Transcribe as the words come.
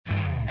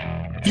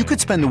You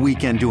could spend the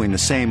weekend doing the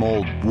same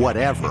old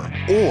whatever,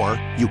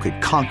 or you could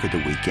conquer the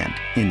weekend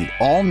in the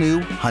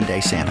all-new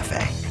Hyundai Santa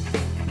Fe.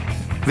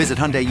 Visit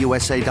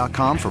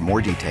HyundaiUSA.com for more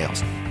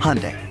details.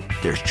 Hyundai,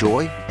 there's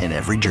joy in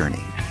every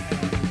journey.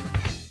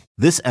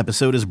 This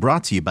episode is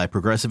brought to you by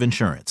Progressive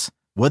Insurance.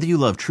 Whether you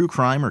love true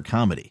crime or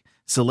comedy,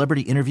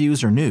 celebrity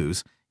interviews or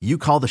news, you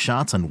call the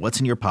shots on what's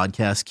in your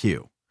podcast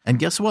queue. And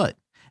guess what?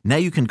 Now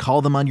you can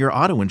call them on your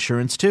auto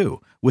insurance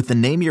too with the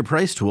Name Your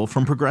Price tool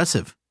from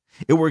Progressive.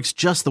 It works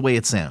just the way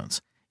it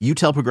sounds. You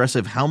tell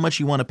Progressive how much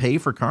you want to pay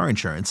for car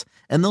insurance,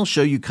 and they'll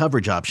show you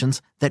coverage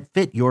options that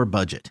fit your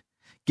budget.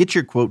 Get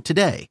your quote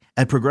today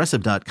at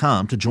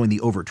Progressive.com to join the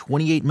over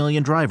 28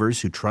 million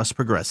drivers who trust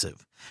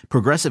Progressive.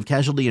 Progressive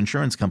Casualty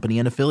Insurance Company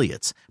and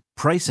Affiliates.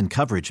 Price and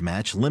coverage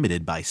match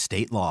limited by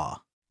state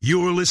law.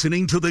 You're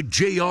listening to the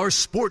JR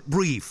Sport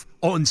Brief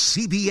on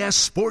CBS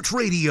Sports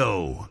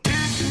Radio.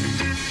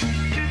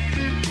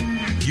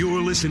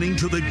 You're listening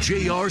to the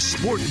JR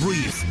Sport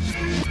Brief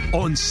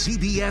on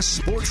CBS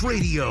Sports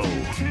Radio.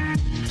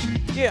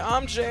 Yeah,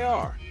 I'm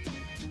JR.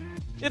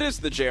 It is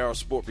the JR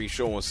Sport Brief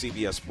show on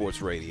CBS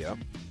Sports Radio.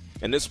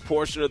 And this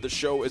portion of the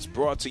show is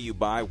brought to you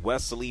by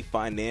Wesley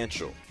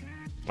Financial.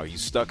 Are you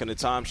stuck in a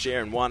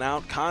timeshare and want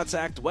out?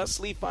 Contact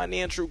Wesley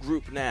Financial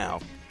Group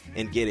now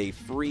and get a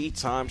free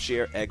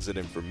timeshare exit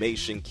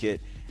information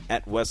kit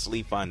at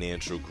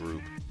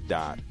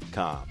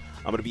wesleyfinancialgroup.com.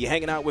 I'm going to be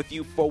hanging out with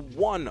you for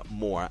one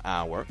more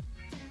hour.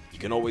 You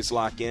can always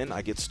lock in.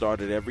 I get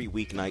started every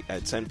weeknight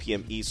at 10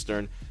 p.m.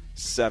 Eastern,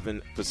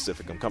 7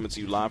 Pacific. I'm coming to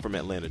you live from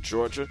Atlanta,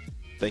 Georgia.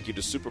 Thank you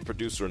to super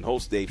producer and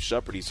host Dave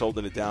Shepard. He's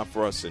holding it down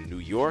for us in New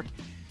York.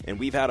 And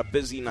we've had a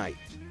busy night.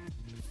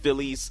 The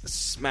Phillies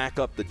smack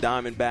up the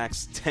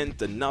Diamondbacks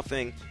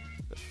 10-0.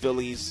 The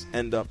Phillies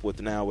end up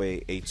with now a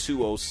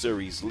 2-0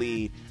 series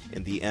lead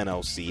in the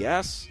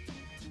NLCS.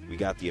 We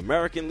got the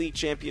American League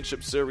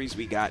Championship Series.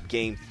 We got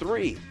Game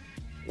 3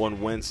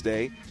 on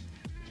Wednesday.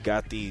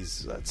 Got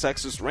these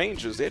Texas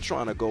Rangers. They're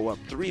trying to go up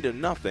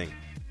 3-0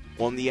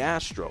 on the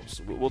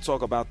Astros. We'll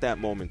talk about that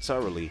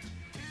momentarily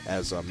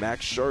as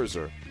Max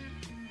Scherzer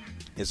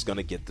is going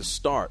to get the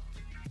start.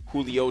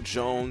 Julio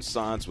Jones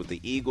signs with the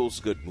Eagles.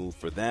 Good move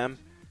for them.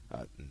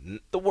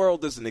 The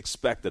world isn't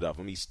expected of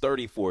him. He's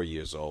 34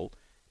 years old.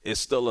 Is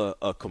still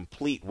a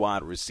complete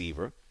wide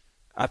receiver.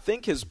 I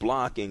think his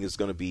blocking is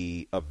going to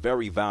be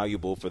very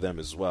valuable for them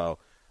as well.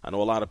 I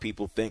know a lot of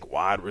people think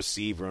wide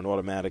receiver and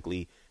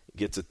automatically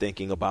get to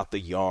thinking about the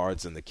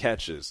yards and the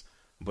catches,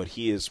 but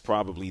he is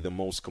probably the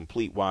most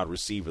complete wide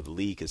receiver the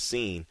league has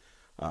seen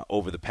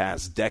over the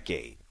past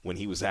decade when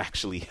he was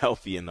actually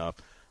healthy enough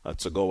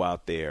to go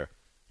out there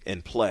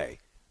and play.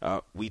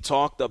 We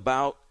talked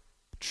about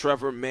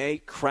Trevor May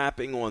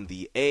crapping on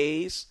the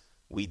A's.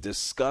 We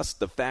discussed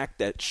the fact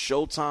that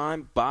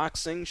Showtime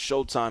Boxing,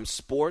 Showtime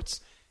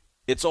Sports,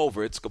 it's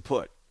over. It's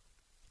kaput.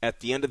 At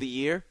the end of the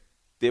year,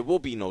 there will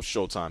be no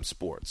Showtime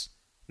Sports.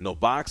 No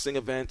boxing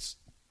events,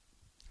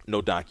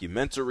 no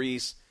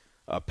documentaries.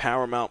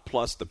 Paramount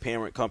Plus, the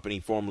parent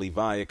company, formerly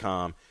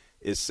Viacom,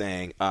 is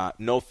saying,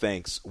 no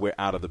thanks, we're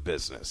out of the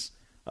business.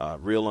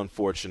 Real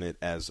unfortunate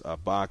as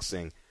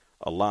boxing,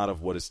 a lot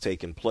of what has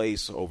taken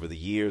place over the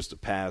years, the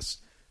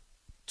past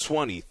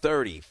 20,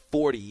 30,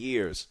 40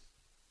 years,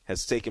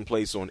 has taken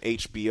place on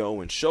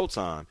HBO and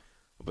Showtime.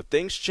 But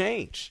things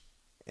change.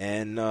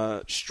 And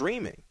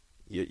streaming,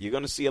 you're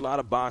going to see a lot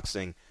of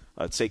boxing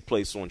take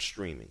place on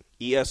streaming.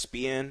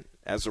 ESPN,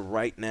 as of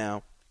right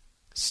now,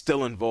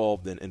 still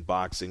involved in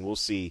boxing. We'll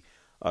see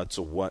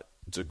to what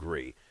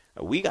degree.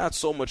 We got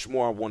so much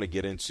more I want to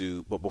get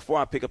into, but before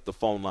I pick up the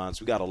phone lines,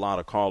 we got a lot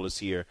of callers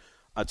here.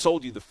 I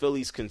told you the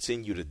Phillies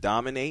continue to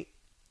dominate.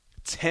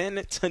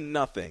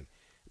 10-0.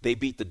 They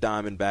beat the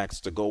Diamondbacks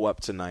to go up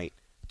tonight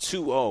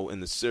 2-0 in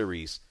the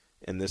series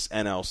in this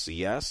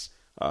NLCS.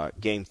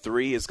 Game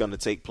 3 is going to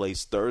take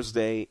place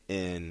Thursday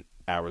in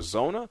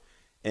Arizona,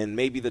 and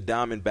maybe the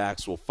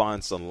Diamondbacks will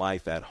find some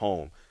life at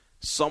home.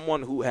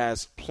 Someone who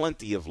has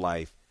plenty of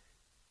life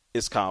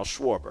is Kyle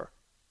Schwarber.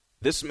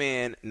 This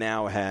man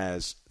now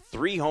has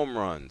 3 home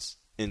runs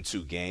in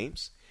 2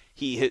 games.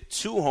 He hit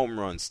 2 home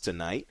runs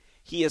tonight.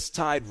 He has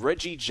tied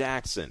Reggie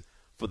Jackson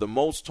for the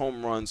most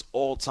home runs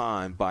all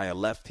time by a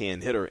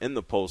left-hand hitter in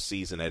the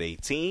postseason at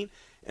 18.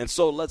 And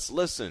so let's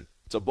listen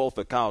to both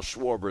of Kyle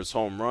Schwarber's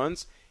home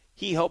runs.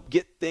 He helped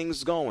get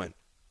things going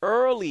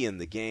early in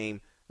the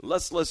game.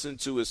 Let's listen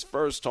to his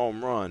first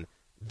home run.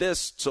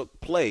 This took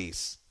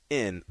place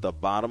in the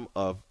bottom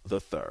of the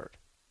third.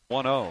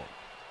 1-0.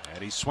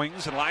 And he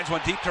swings and lines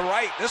one deep to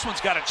right. This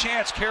one's got a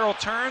chance. Carroll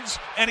turns,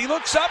 and he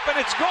looks up, and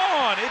it's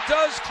gone. It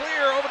does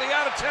clear over the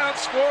out-of-town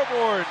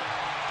scoreboard.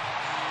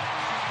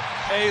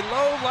 A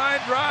low line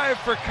drive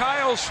for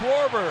Kyle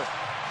Schwarber,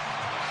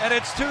 and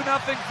it's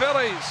 2-0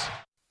 Phillies.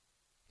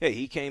 Hey,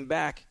 he came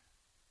back.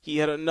 He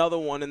had another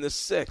one in the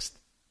 6th.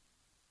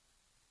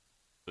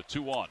 The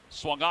 2-1.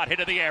 Swung on, hit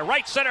in the air.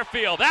 Right center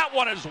field. That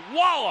one is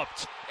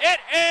walloped. It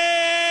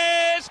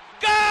is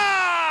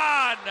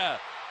gone!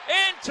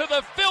 Into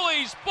the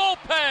Phillies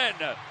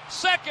bullpen.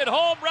 Second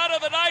home run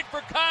of the night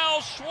for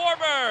Kyle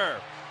Schwarber.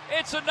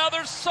 It's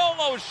another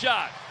solo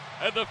shot.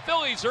 And the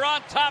Phillies are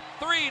on top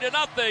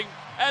 3-0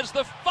 as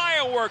the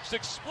fireworks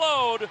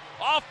explode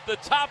off the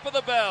top of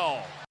the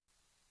bell.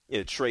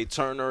 Yeah, Trey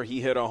Turner,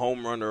 he hit a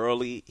home run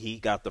early. He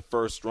got the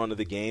first run of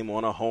the game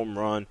on a home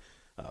run.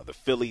 The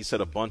Phillies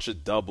hit a bunch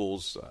of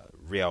doubles.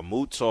 Real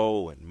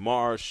Muto and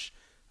Marsh,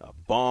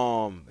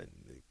 Baum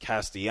and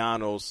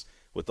Castellanos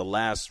with the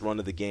last run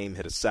of the game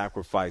hit a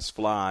sacrifice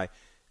fly.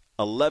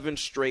 11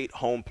 straight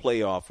home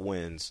playoff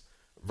wins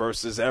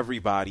versus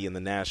everybody in the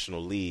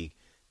National League.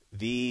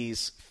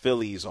 These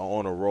Phillies are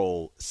on a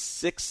roll.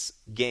 6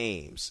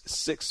 games,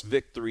 6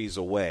 victories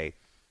away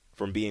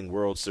from being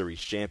World Series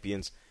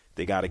champions.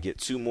 They got to get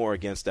 2 more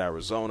against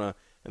Arizona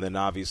and then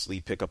obviously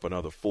pick up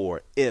another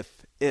 4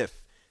 if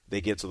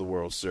they get to the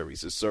World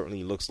Series. It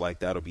certainly looks like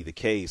that'll be the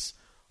case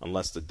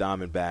unless the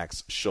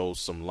Diamondbacks show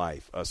some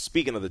life.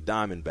 Speaking of the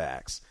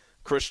Diamondbacks,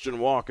 Christian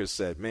Walker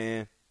said,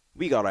 man,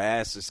 we got our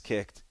asses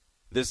kicked.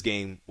 This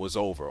game was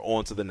over.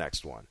 On to the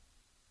next one.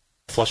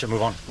 Flush it,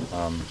 move on.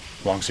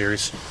 Long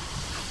series.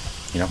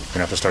 We're going to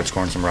have to start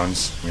scoring some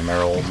runs.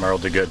 Merrill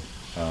did good.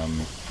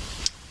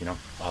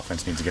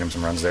 Offense needs to get him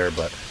some runs there,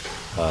 but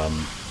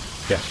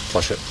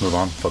flush it, move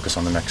on, focus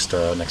on the next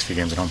few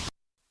games at home.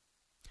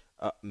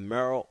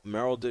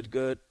 Merrill did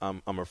good.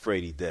 I'm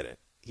afraid he didn't.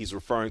 He's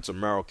referring to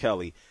Merrill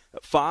Kelly.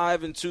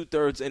 5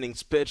 2/3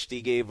 innings pitched.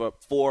 He gave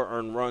up 4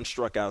 earned runs,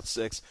 struck out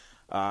 6.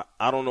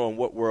 I don't know in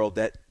what world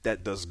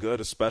that does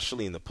good,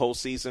 especially in the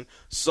postseason.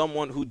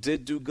 Someone who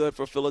did do good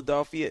for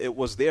Philadelphia, it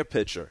was their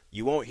pitcher.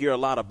 You won't hear a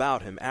lot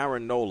about him.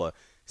 Aaron Nola,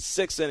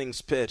 6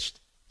 innings pitched,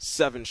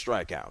 7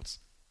 strikeouts.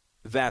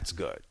 That's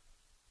good.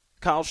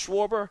 Kyle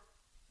Schwarber,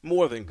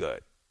 more than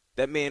good.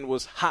 That man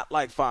was hot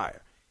like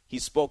fire. He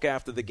spoke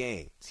after the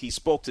game. He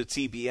spoke to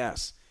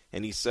TBS,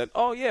 and he said,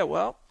 oh, yeah,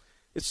 well,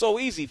 it's so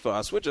easy for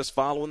us. We're just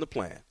following the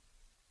plan.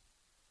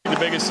 The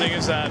biggest thing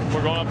is that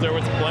we're going up there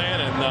with the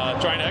plan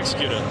and trying to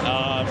execute it.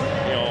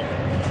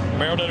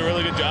 Merrill did a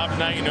really good job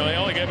tonight. They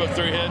only gave up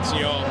 3 hits.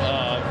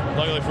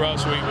 Luckily for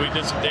us, we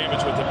did some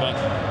damage with it. But,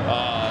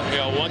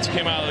 once he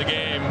came out of the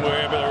game, we were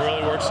able to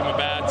really work some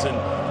at-bats and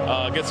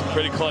get some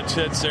pretty clutch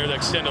hits there to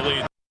extend the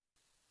lead.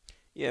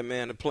 Yeah,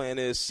 man, the plan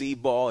is see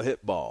ball,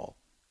 hit ball.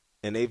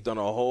 And they've done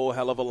a whole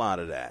hell of a lot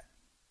of that.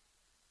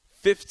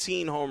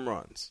 15 home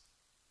runs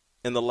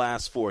in the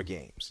last 4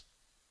 games.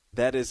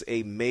 That is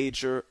a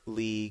Major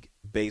League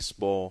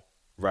Baseball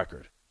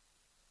record.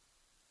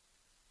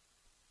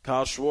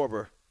 Kyle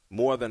Schwarber,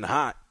 more than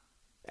hot.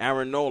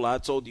 Aaron Nola, I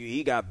told you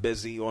he got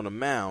busy on the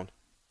mound.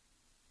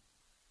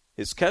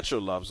 His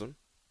catcher loves him.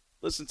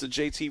 Listen to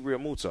JT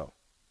Realmuto.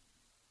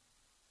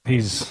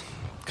 He's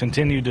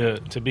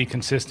continued to be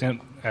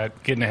consistent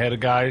at getting ahead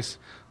of guys.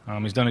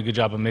 He's done a good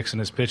job of mixing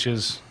his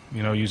pitches,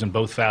 using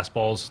both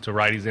fastballs to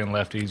righties and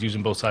lefties,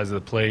 using both sides of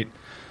the plate.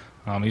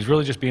 He's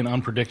really just being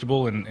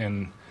unpredictable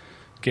and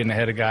getting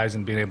ahead of guys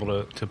and being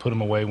able to put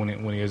them away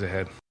when he is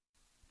ahead.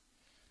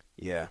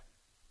 Yeah.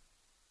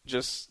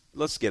 Just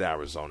let's get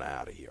Arizona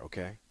out of here,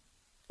 okay?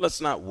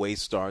 Let's not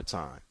waste our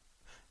time.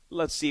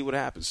 Let's see what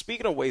happens.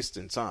 Speaking of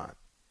wasting time,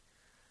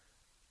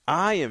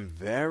 I am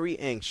very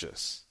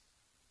anxious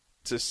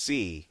to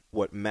see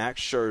what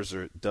Max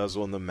Scherzer does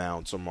on the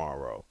mound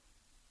tomorrow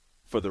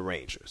for the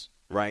Rangers,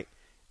 right?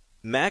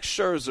 Max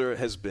Scherzer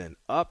has been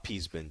up,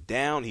 he's been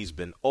down, he's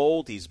been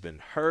old, he's been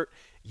hurt.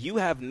 You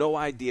have no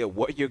idea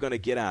what you're going to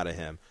get out of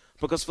him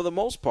because for the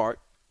most part,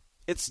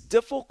 it's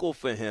difficult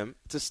for him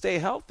to stay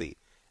healthy.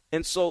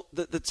 And so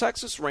the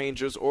Texas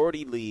Rangers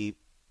already lead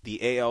the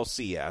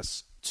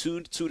ALCS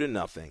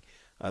 2-0.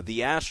 The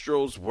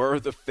Astros were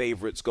the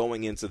favorites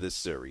going into this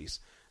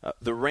series.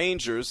 The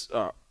Rangers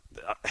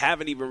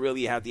haven't even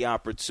really had the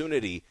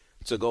opportunity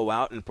to go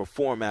out and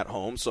perform at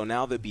home, so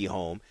now they'll be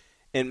home.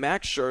 And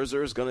Max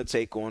Scherzer is going to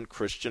take on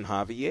Christian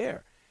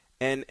Javier.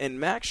 And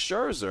Max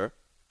Scherzer,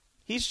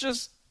 he's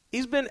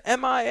been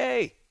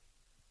MIA.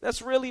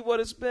 That's really what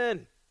it's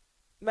been.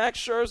 Max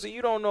Scherzer,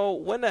 you don't know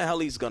when the hell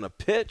he's going to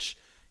pitch.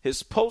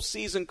 His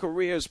postseason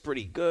career is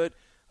pretty good.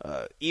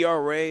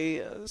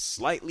 ERA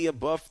slightly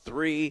above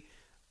 3.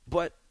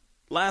 But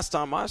last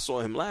time I saw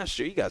him last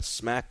year, he got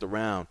smacked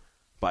around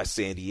by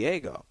San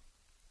Diego.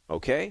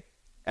 Okay?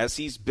 As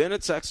he's been a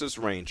Texas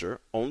Ranger,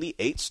 only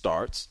 8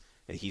 starts,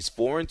 and he's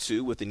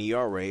 4-2 with an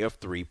ERA of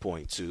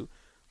 3.2.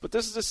 But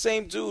this is the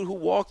same dude who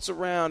walks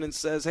around and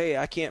says, hey,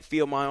 I can't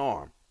feel my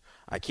arm.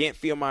 I can't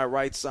feel my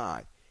right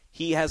side.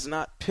 He has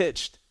not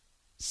pitched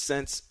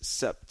since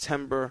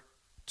September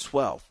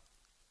 12th.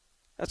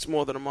 That's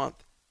more than a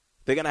month.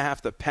 They're going to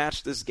have to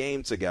patch this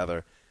game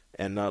together.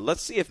 And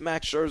let's see if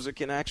Max Scherzer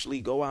can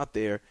actually go out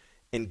there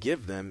and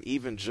give them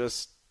even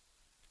just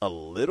a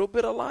little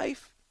bit of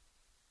life.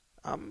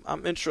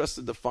 I'm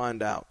interested to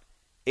find out.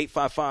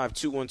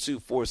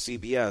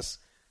 855-212-4CBS.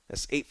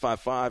 That's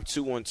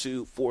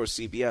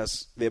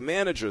 855-212-4CBS. Their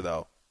manager,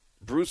 though,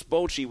 Bruce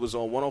Bochy, was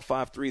on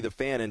 105.3 The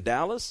Fan in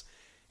Dallas,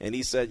 and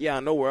he said, yeah, I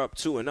know we're up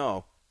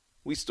 2-0.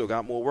 We still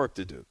got more work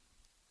to do.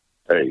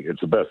 Hey, it's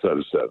the best out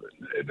of 7.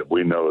 And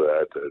we know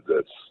that.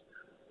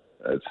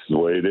 That's the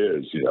way it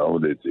is.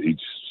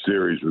 Each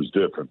series was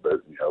different,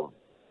 but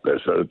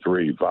best out of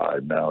 3,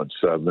 5. Now it's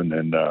 7,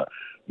 and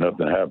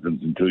nothing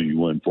happens until you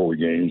win 4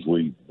 games.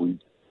 We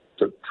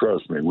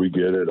trust me, we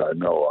get it. I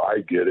know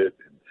I get it.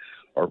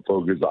 Our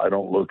focus, I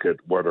don't look at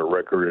what our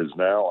record is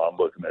now. I'm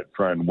looking at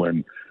trying to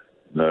win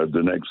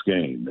the next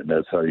game, and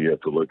that's how you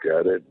have to look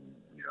at it.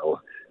 You know,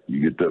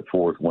 you get that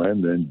 4th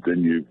win, then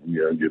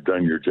you've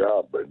done your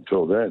job. But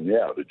until then,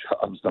 the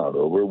job's not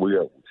over. We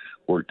have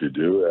work to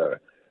do.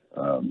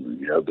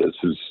 This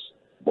is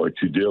what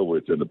you deal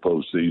with in the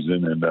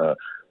postseason, and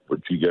but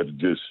you got to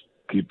just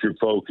keep your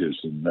focus,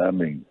 and I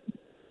mean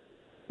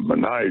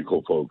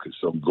maniacal focus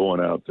on going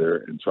out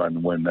there and trying to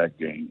win that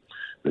game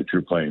that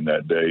you're playing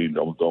that day.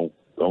 Don't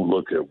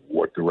look at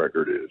what the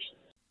record is.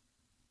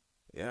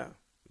 Yeah,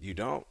 you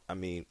don't. I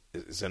mean,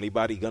 is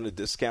anybody going to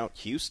discount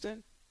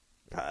Houston?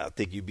 I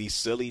think you'd be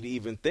silly to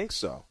even think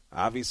so.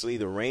 Obviously,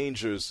 the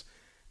Rangers,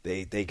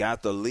 they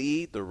got the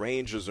lead. The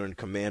Rangers are in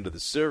command of the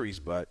series,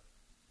 but,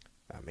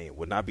 I mean,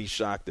 would not be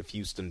shocked if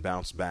Houston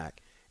bounced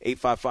back.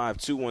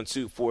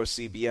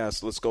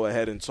 855-212-4CBS. Let's go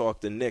ahead and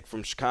talk to Nick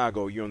from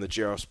Chicago. You're on the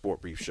JR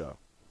Sport Brief Show.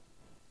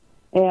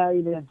 Hey, how are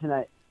you doing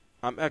tonight?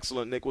 I'm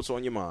excellent, Nick. What's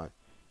on your mind?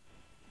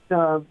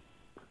 So,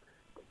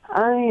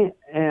 I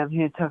am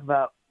here to talk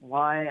about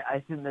why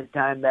I think the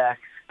Diamondbacks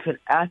could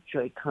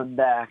actually come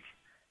back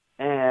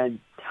and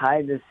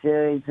tie the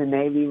series and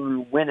maybe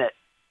even win it.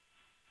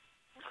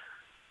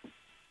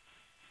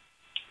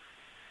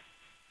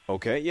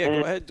 Okay, yeah,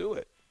 go ahead, do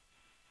it.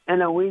 And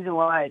the reason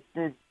why I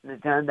think the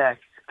Diamondbacks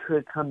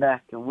could come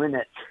back and win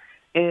it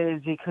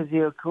is because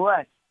you're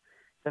correct.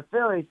 The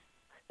Phillies,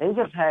 they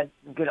just had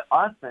good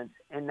offense,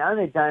 and now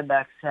the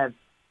Diamondbacks have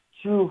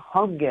 2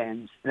 home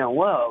games in a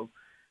row,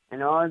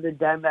 and all the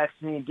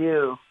Diamondbacks need to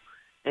do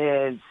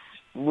is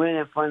win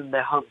in front of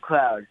the home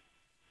crowd.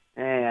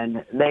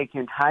 And they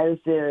can tie the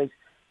series,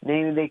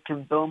 maybe they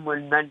can build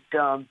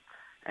momentum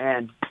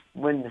and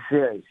win the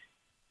series.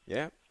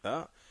 Yeah,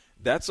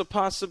 that's a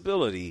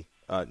possibility,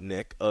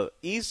 Nick.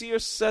 Easier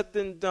said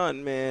than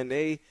done, man.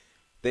 They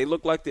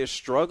look like they're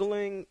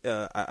struggling.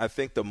 I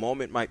think the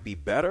moment might be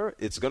better.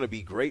 It's going to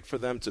be great for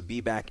them to be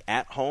back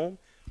at home,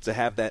 to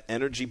have that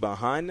energy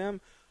behind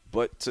them.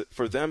 But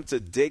for them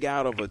to dig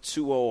out of a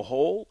 2-0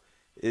 hole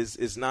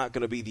is not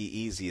going to be the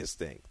easiest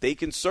thing. They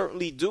can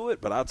certainly do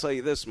it, but I'll tell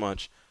you this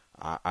much.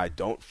 I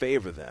don't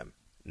favor them.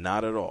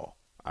 Not at all.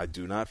 I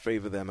do not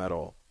favor them at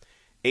all.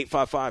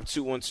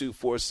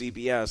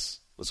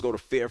 855-212-4CBS. Let's go to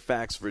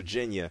Fairfax,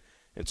 Virginia,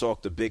 and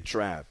talk to Big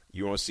Trav.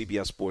 You're on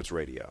CBS Sports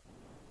Radio.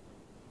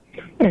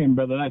 Hey,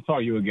 brother, I saw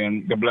you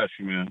again. God bless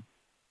you, man.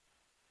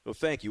 Well,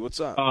 thank you. What's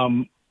up?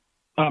 Man,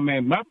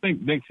 my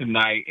thing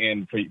tonight,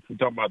 and for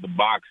talking about the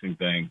boxing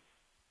thing,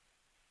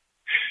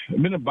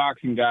 I've been a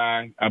boxing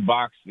guy. I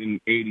boxed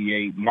in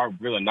 '88. Mark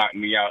Grilla knocked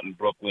me out in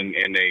Brooklyn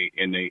in a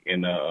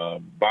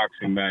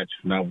boxing match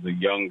when I was a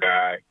young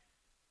guy.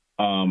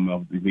 He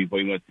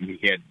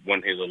had one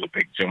of his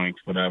Olympic joints,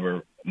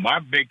 whatever. My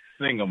big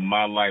thing of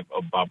my life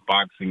about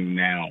boxing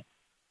now,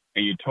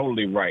 and you're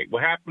totally right.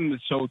 What happened to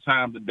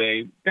Showtime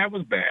today, that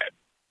was bad.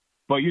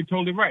 But you're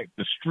totally right.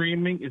 The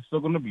streaming is still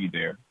going to be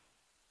there.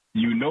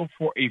 You know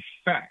for a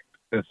fact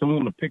that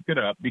someone's going to pick it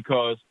up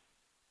because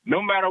no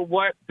matter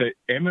what the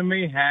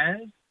MMA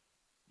has,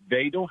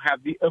 they don't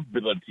have the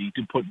ability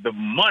to put the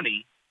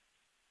money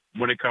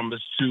when it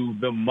comes to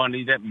the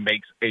money that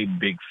makes a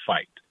big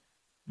fight.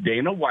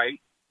 Dana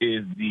White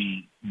is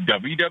the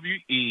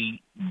WWE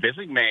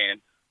basic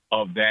man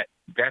of that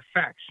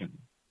faction.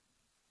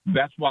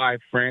 That's why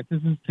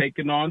Francis is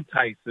taking on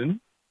Tyson,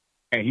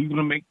 and he's going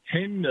to make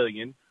 $10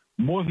 million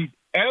more than he's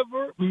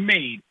ever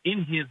made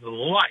in his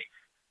life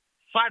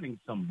fighting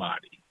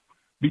somebody.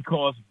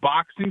 Because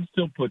boxing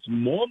still puts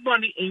more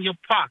money in your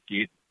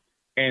pocket,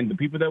 and the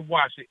people that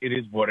watch it, it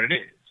is what it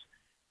is.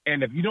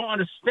 And if you don't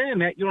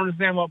understand that, you don't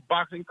understand where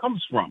boxing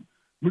comes from.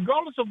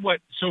 Regardless of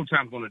what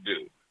Showtime's going to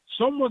do,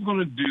 someone's going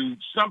to do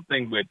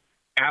something with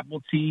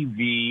Apple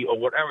TV or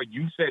whatever.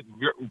 You said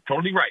you're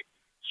totally right.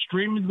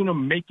 Streaming is going to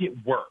make it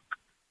work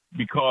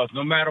because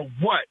no matter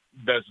what,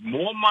 there's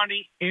more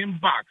money in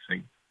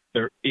boxing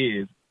there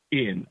is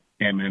in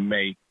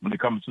MMA when it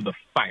comes to the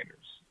fighters.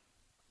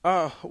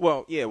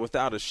 Well, yeah,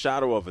 without a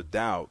shadow of a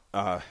doubt,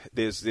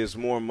 there's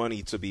more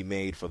money to be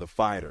made for the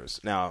fighters.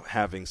 Now,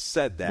 having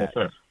said that,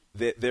 yes,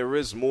 there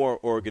is more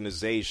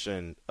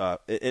organization,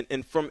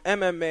 and from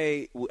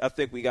MMA, I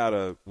think we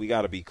gotta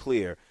be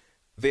clear.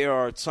 There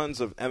are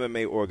tons of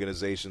MMA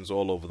organizations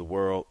all over the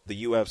world.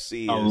 The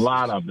UFC, a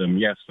lot of them,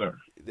 yes, sir.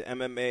 The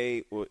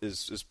MMA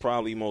is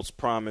probably most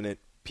prominent.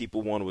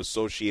 People want to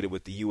associate it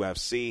with the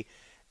UFC,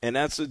 and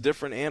that's a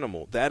different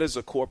animal. That is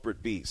a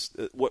corporate beast.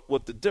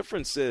 What the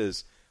difference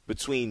is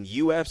between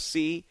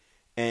UFC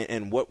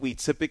and what we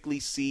typically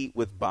see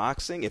with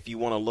boxing, if you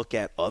want to look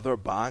at other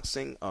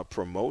boxing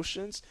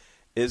promotions,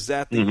 is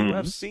that the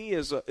UFC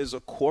is a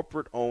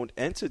corporate-owned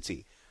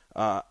entity.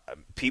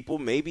 People,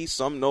 maybe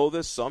some know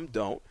this, some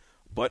don't,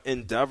 but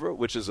Endeavor,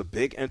 which is a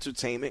big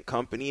entertainment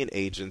company and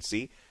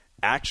agency,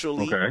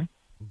 actually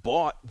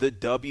bought the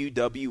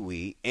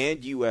WWE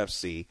and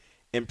UFC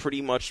and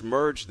pretty much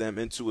merged them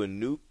into a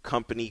new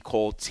company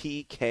called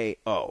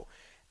TKO.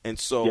 And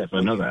so yes,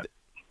 I know that.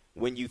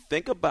 When you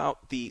think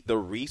about the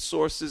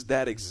resources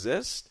that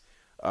exist,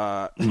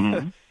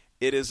 it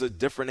is a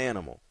different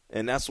animal.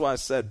 And that's why I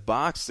said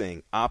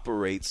boxing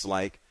operates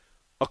like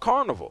a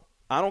carnival.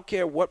 I don't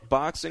care what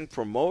boxing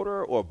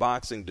promoter or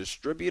boxing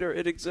distributor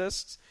it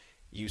exists.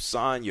 You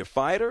sign your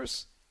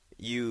fighters,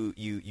 you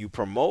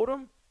promote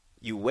them,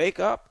 you wake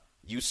up,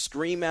 you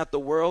scream at the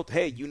world,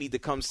 hey, you need to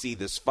come see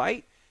this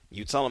fight.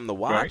 You tell them to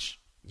watch,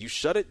 you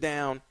shut it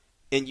down,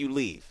 and you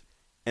leave.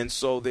 And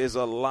so there's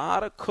a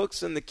lot of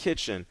cooks in the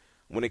kitchen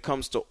when it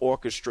comes to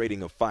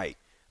orchestrating a fight.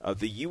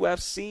 The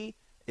UFC,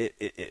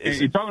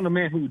 you're talking to a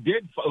man who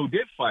did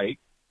fight,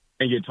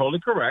 and you're totally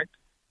correct.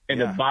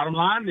 And the bottom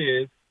line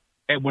is,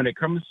 and when it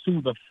comes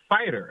to the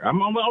fighter,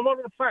 I'm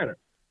over the fighter.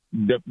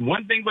 The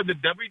one thing with the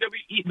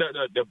WWE,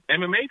 the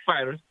MMA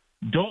fighters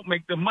don't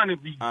make the money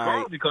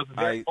regardless because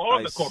they're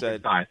on the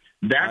corporate side.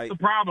 That's the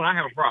problem. I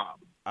have a problem.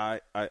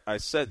 I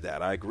said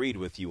that. I agreed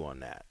with you on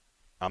that.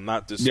 I'm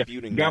not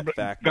disputing that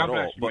fact at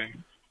all.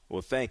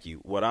 Well, thank you.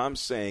 What I'm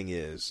saying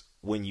is,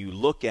 when you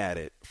look at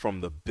it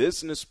from the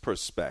business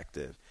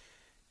perspective,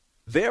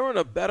 they're in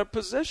a better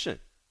position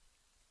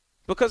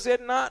because they're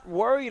not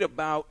worried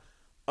about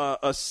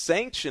a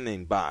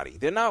sanctioning body.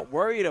 They're not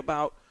worried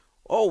about,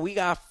 we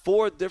got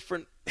 4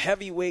 different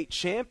heavyweight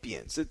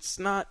champions. It's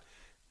not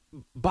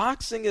 –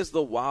 boxing is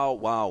the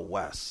wild, wild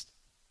west.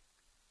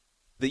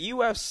 The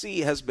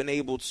UFC has been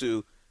able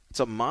to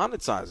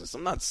monetize this.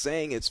 I'm not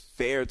saying it's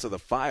fair to the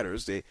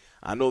fighters.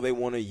 I know they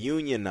want to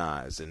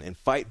unionize and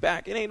fight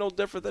back. It ain't no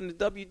different than the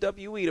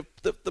WWE.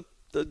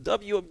 The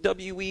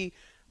WWE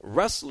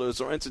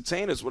wrestlers or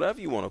entertainers, whatever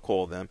you want to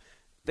call them,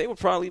 they would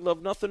probably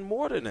love nothing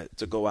more than it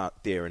to go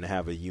out there and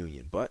have a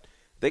union. But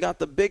they got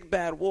the big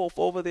bad wolf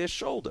over their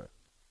shoulder.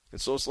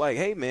 And so it's like,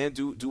 hey, man,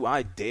 do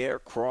I dare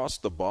cross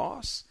the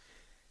boss?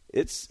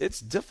 It's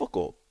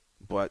difficult,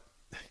 but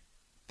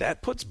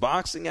that puts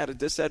boxing at a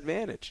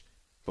disadvantage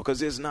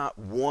because there's not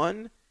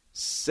one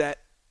set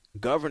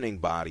governing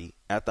body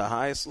at the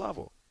highest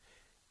level.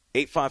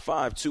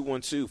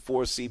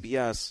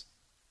 855-212-4CBS.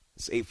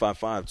 It's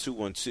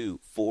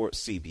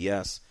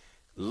 855-212-4CBS.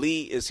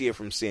 Lee is here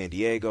from San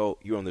Diego.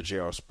 You're on the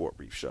JR Sport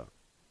Brief Show.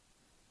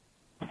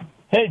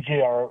 Hey,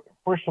 JR.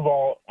 First of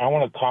all, I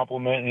want to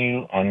compliment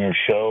you on your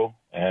show,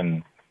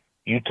 and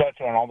you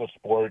touch on all the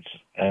sports,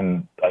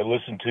 and I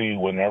listen to you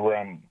whenever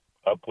I'm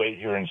up late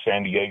here in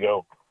San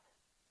Diego.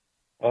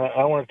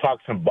 I want to talk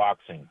some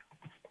boxing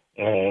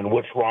and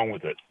what's wrong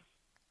with it.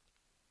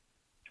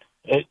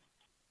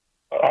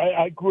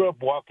 I grew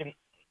up watching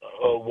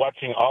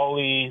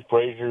Ali,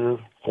 Frazier,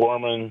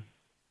 Foreman,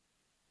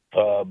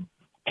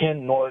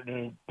 Ken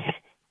Norton,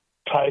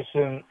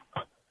 Tyson,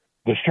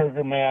 the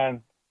Sugar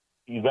Man,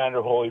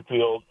 Evander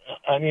Holyfield.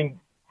 I mean,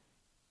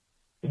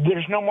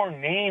 there's no more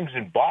names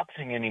in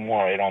boxing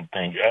anymore, I don't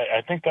think.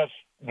 I think that's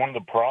one of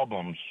the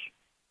problems.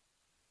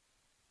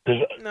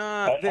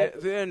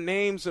 There are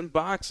names in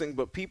boxing,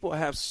 but people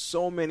have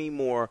so many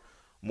more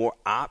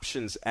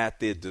options at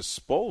their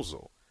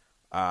disposal.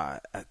 I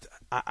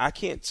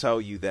can't tell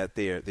you that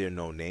there are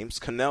no names.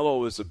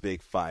 Canelo is a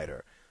big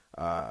fighter.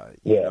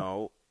 You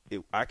know,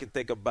 I can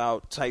think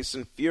about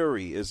Tyson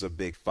Fury is a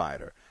big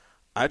fighter.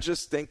 I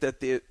just think that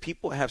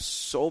people have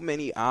so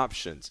many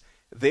options.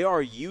 There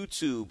are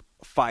YouTube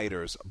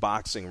fighters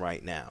boxing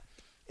right now.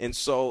 And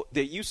so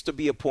there used to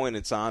be a point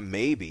in time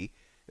maybe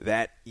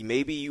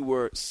you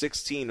were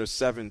 16 or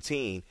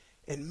 17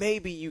 and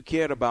maybe you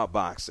cared about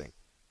boxing.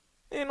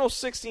 There ain't no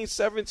 16,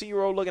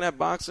 17-year-old looking at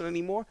boxing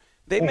anymore.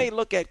 They may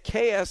look at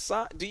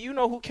KSI. Do you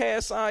know who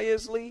KSI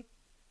is, Lee?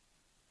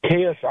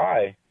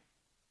 KSI?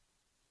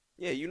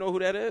 Yeah, you know who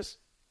that is?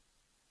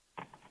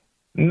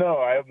 No,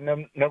 I've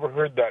never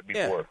heard that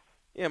before.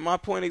 Yeah, my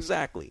point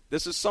exactly.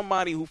 This is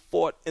somebody who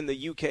fought in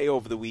the UK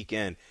over the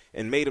weekend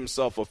and made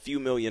himself a few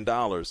 $1 million,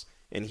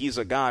 and he's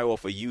a guy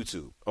off of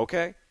YouTube,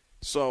 okay?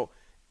 So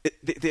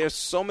there's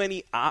so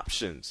many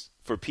options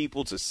for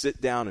people to sit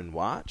down and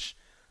watch.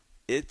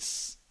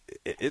 It's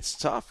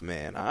tough,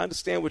 man. I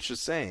understand what you're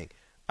saying.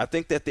 I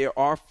think that there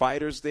are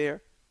fighters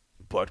there,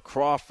 Bud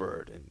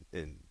Crawford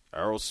and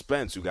Errol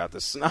Spence, who got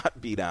the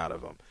snot beat out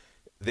of him.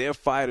 There are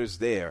fighters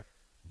there,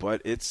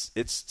 but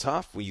it's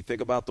tough when you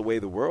think about the way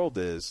the world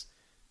is.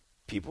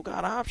 People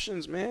got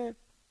options, man.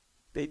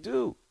 They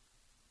do.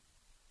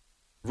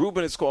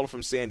 Ruben is calling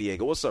from San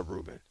Diego. What's up,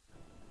 Ruben?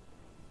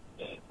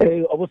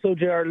 Hey, what's up,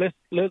 JR?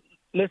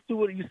 Let's do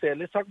what you said.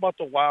 Let's talk about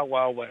the Wild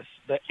Wild West,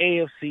 the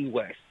AFC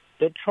West,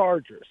 the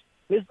Chargers.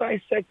 Let's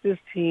dissect this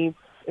team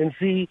and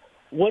see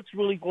what's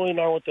really going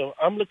on with them.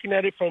 I'm looking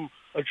at it from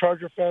a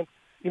Charger fan.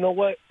 You know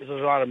what? There's a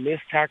lot of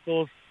missed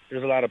tackles.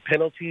 There's a lot of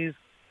penalties,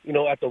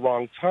 at the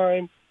wrong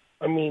time.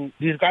 I mean,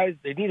 these guys,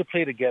 they need to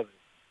play together.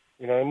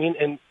 You know what I mean?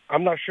 And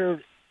I'm not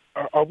sure,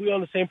 are we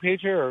on the same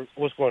page here or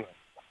what's going on?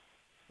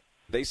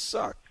 They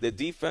suck. The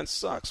defense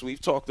sucks.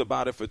 We've talked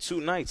about it for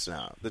 2 nights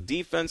now. The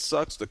defense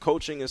sucks. The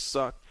coaching has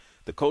sucked.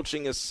 The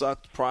coaching has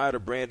sucked prior to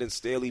Brandon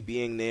Staley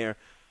being there.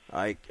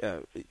 I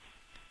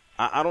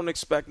I don't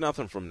expect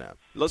nothing from them.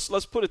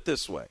 Let's put it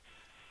this way.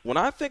 When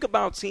I think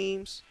about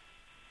teams,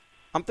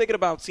 I'm thinking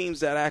about teams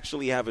that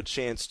actually have a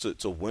chance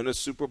to win a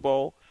Super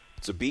Bowl,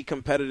 to be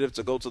competitive,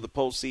 to go to the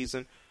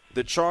postseason.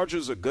 The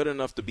Chargers are good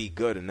enough to be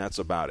good, and that's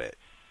about it.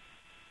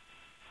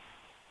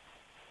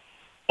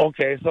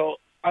 Okay, so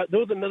there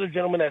was another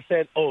gentleman that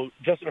said,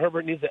 Justin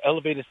Herbert needs to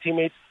elevate his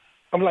teammates.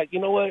 I'm like, you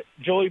know what?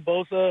 Joey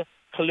Bosa,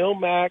 Khalil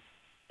Mack,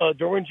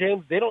 Derwin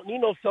James, they don't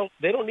need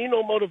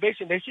no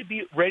motivation. They should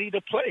be ready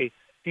to play.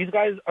 These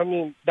guys, I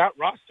mean, that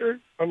roster,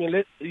 I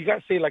mean, you got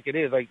to say it like it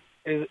is.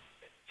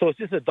 So it's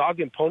just a dog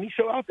and pony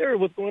show out there, or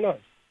what's going on?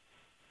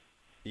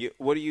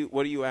 What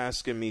are you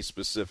asking me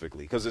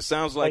specifically? Because it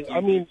sounds like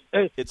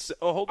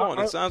hold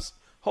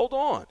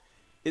on.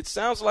 It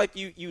sounds like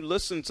you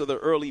listened to the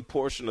early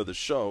portion of the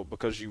show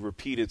because you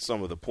repeated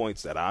some of the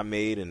points that I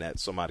made and that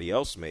somebody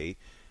else made.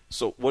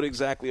 So what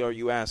exactly are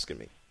you asking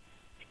me?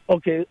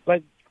 Okay,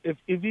 like if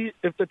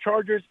the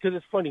Chargers, because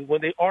it's funny when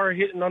they are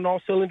hitting on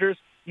all cylinders,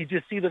 you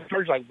just see the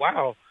Chargers like,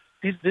 wow,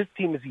 this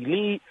team is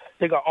elite.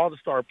 They got all the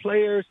star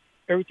players.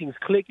 Everything's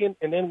clicking.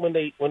 And then when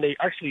they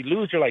actually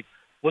lose, you're like,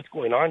 what's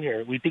going on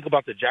here? We think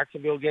about the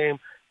Jacksonville game,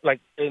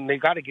 and they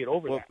got to get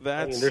over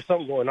that. I mean, there's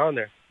something going on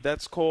there.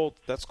 That's called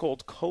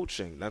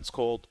coaching. That's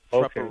called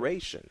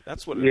preparation. Okay.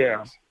 That's what it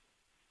is.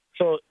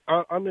 So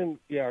Brandon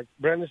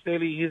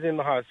Staley, he's in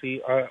the hot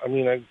seat. I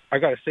mean, I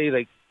got to say,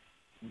 like,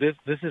 this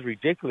is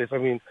ridiculous. I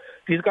mean,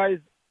 these guys,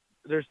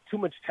 there's too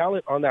much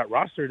talent on that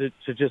roster to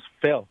just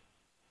fail.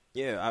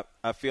 Yeah,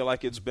 I feel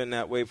like it's been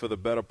that way for the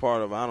better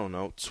part of,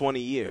 20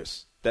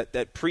 years.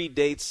 That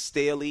predates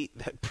Staley,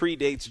 that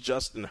predates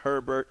Justin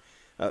Herbert,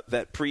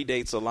 that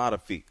predates a lot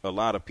of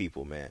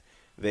people, man.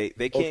 They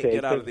can't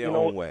get out of their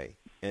own way.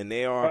 And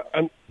they are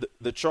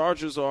the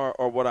Chargers are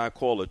what I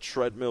call a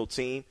treadmill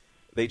team.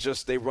 They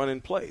run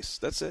in place.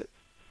 That's it.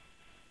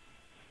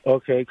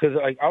 Okay, because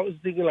I was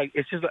thinking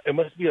it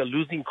must be a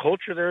losing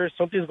culture there.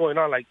 Something's going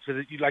on. Like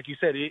you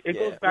said, it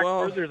goes back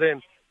further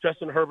than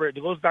Justin Herbert.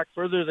 It goes back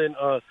further than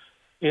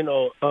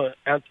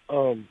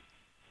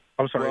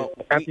I'm sorry,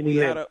 Anthony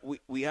Lynn.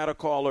 We had a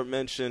caller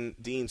mention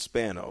Dean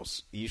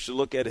Spanos. You should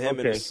look at him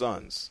and his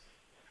sons.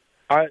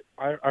 I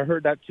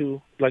heard that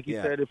too. Like you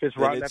said, if it's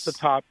right at the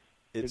top,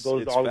 it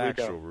goes all the way down.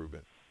 It's factual,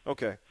 Ruben.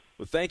 Okay.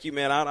 Well, thank you,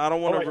 man. I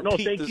don't want to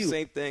repeat the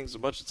same things a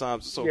bunch of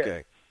times. It's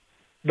okay.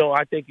 No,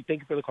 I thank you.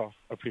 Thank you for the call.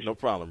 I appreciate it. No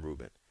problem,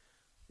 Ruben.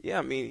 Yeah,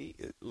 I mean,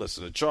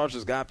 listen, the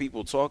Chargers got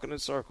people talking in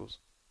circles.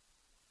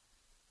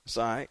 It's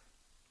all right.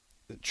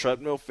 The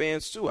treadmill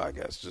fans, too, I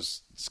guess.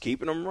 Just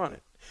keeping them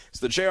running. It's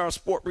the JR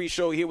Sport Brief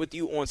Show here with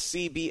you on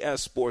CBS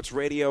Sports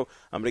Radio.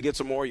 I'm going to get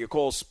some more of your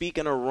calls.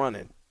 Speaking of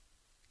running,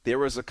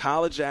 there is a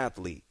college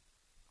athlete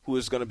who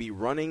is going to be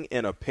running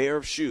in a pair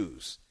of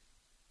shoes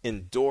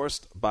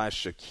endorsed by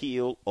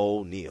Shaquille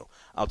O'Neal.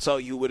 I'll tell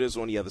you who it is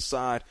on the other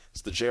side.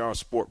 It's the JR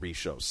Sport Brief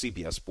Show,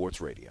 CBS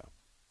Sports Radio.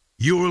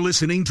 You're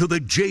listening to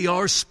the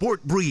JR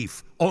Sport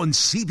Brief on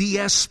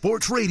CBS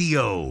Sports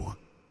Radio.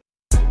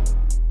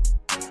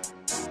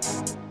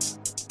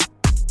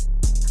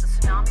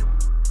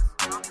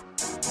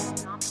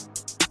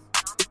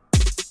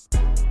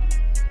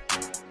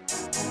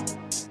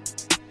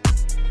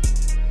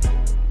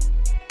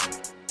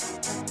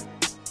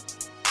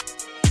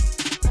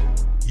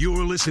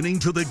 You're listening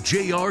to the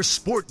JR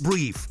Sport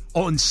Brief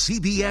on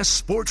CBS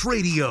Sports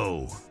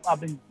Radio.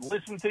 I've been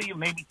listening to you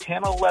maybe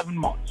 10 or 11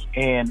 months,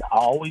 and I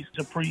always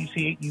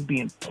appreciate you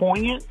being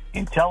poignant,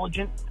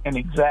 intelligent, and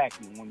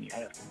exacting when you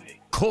have to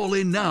be. Call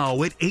in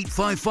now at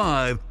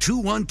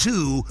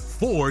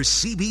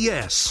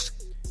 855-212-4CBS.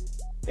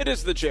 It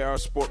is the JR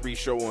Sport Brief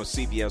Show on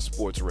CBS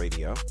Sports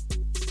Radio.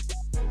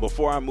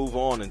 Before I move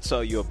on and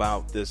tell you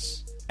about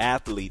this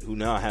athlete who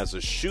now has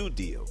a shoe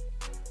deal,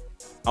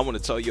 I want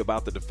to tell you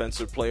about the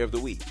Defensive Player of the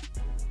Week.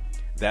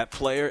 That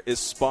player is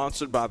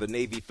sponsored by the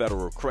Navy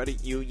Federal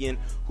Credit Union,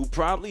 who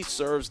proudly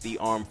serves the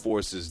Armed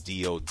Forces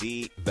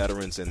DoD,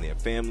 veterans, and their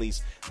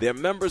families. Their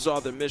members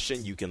are the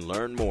mission. You can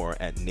learn more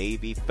at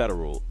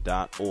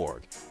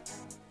NavyFederal.org.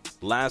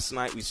 Last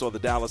night, we saw the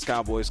Dallas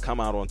Cowboys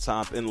come out on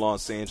top in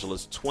Los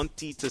Angeles,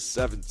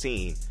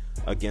 20-17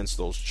 against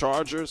those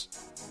Chargers.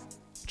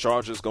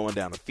 Chargers going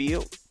down the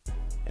field,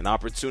 an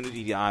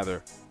opportunity to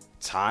either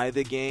tie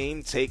the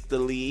game, take the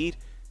lead.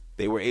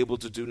 They were able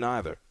to do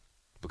neither,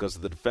 because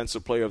the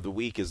Defensive Player of the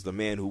Week is the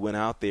man who went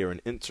out there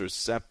and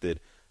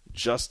intercepted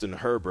Justin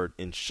Herbert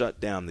and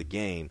shut down the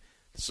game.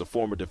 It's a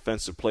former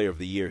Defensive Player of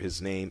the Year.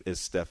 His name is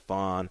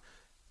Stephon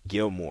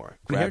Gilmore.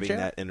 Grabbing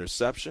that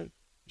interception,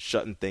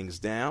 shutting things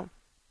down.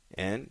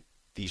 And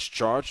these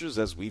Chargers,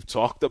 as we've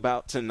talked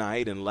about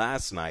tonight and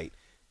last night,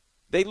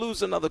 they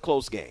lose another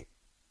close game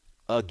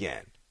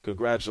again.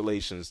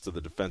 Congratulations to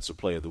the Defensive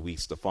Player of the Week,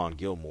 Stephon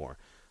Gilmore,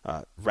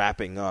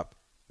 wrapping up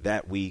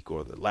that week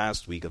or the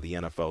last week of the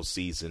NFL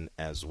season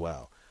as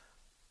well.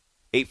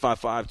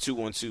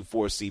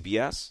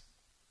 855-212-4CBS.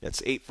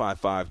 That's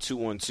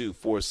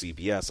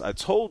 855-212-4CBS. I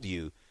told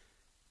you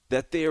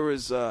that there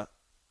is an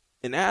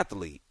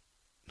athlete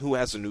who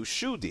has a new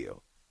shoe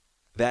deal.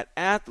 That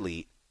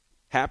athlete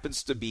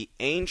happens to be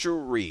Angel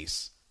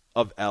Reese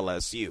of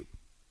LSU.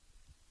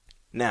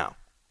 Now,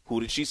 who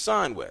did she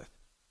sign with?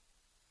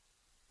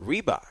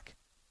 Reebok.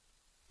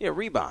 Yeah,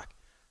 Reebok.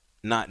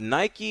 Not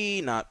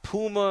Nike, not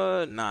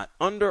Puma, not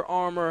Under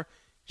Armour.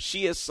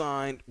 She has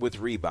signed with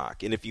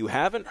Reebok. And if you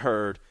haven't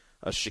heard,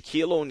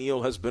 Shaquille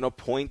O'Neal has been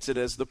appointed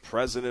as the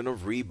president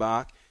of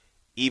Reebok,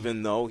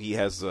 even though he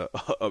has a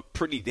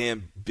pretty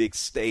damn big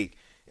stake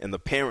in the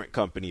parent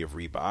company of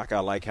Reebok. I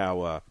like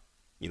how,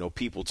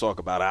 people talk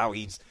about how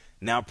he's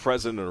now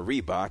president of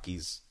Reebok.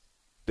 He's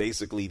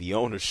basically the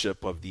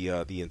ownership of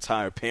the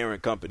entire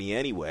parent company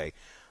anyway.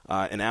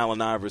 And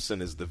Allen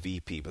Iverson is the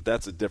VP, but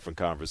that's a different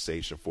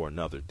conversation for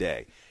another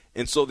day.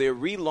 And so they're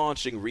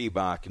relaunching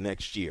Reebok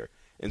next year.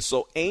 And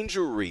so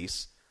Angel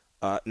Reese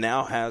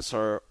now has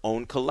her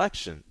own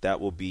collection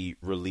that will be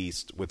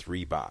released with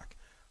Reebok.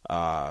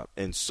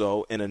 And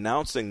so in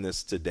announcing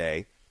this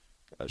today,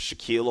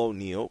 Shaquille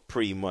O'Neal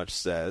pretty much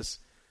says,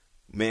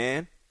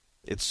 man,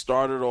 it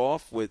started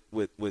off with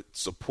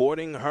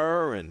supporting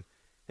her and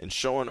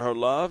showing her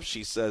love.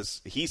 He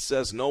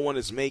says no one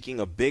is making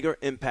a bigger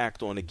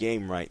impact on the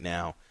game right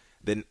now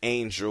than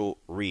Angel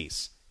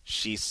Reese.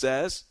 She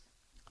says,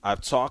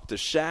 I've talked to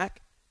Shaq,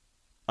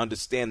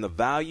 understand the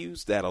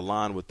values that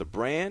align with the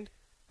brand.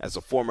 As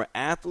a former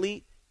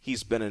athlete,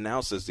 he's been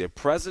announced as their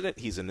president.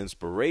 He's an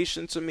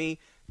inspiration to me.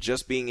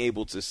 Just being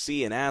able to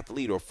see an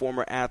athlete or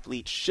former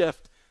athlete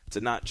shift to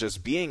not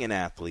just being an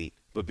athlete,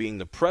 but being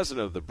the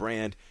president of the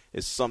brand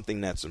is something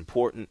that's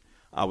important.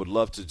 I would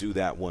love to do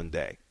that one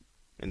day.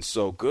 And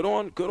so good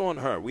on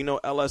her. We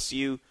know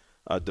LSU,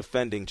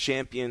 defending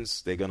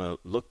champions. They're going to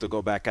look to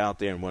go back out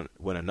there and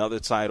win another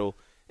title.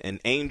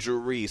 And Angel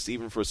Reese,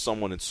 even for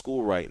someone in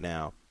school right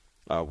now,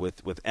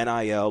 with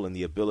NIL and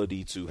the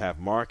ability to have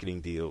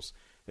marketing deals,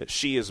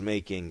 she is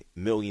making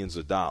millions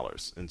of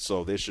dollars. And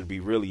so there should be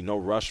really no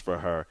rush for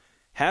her.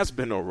 Has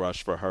been no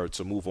rush for her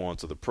to move on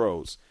to the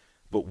pros.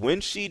 But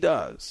when she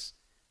does,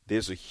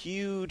 there's a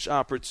huge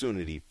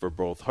opportunity for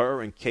both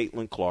her and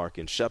Caitlin Clark,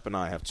 and Shep and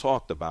I have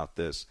talked about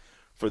this,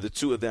 for the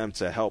two of them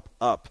to help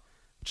up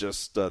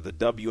just the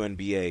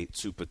WNBA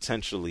to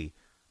potentially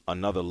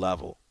another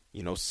level.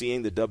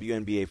 Seeing the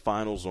WNBA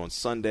finals on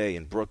Sunday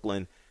in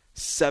Brooklyn,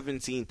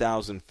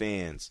 17,000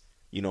 fans,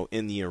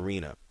 in the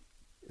arena.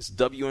 Is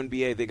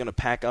WNBA, they're going to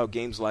pack out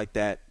games like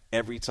that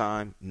every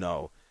time?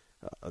 No.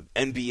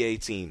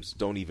 NBA teams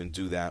don't even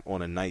do that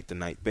on a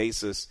night-to-night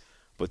basis.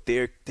 But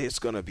there's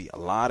going to be a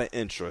lot of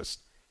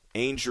interest.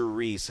 Angel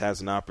Reese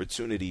has an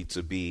opportunity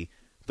to be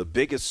the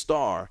biggest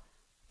star,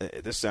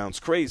 this sounds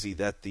crazy,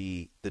 that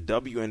the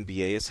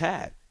WNBA has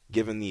had,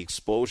 given the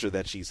exposure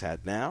that she's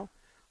had now,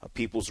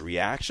 people's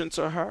reaction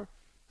to her,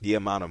 the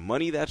amount of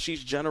money that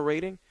she's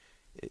generating.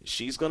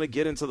 She's going to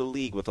get into the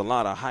league with a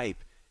lot of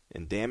hype.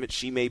 And damn it,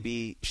 she may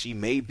be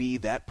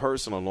that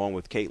person along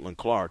with Caitlin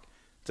Clark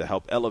to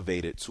help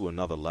elevate it to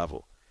another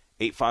level.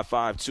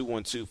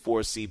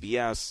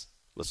 855-212-4CBS.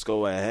 Let's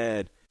go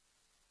ahead.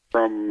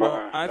 From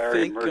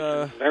Larry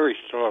Merchant. Larry's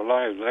still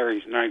alive.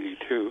 Larry's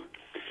 92.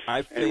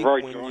 I think and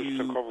Roy Jones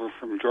took over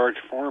from George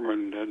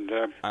Foreman, and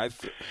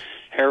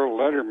Harold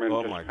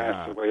Letterman just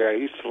passed away. I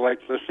used to like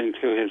listening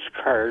to his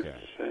cards,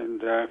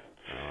 and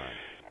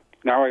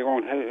now I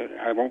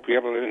won't be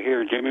able to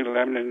hear Jimmy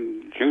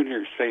Lemon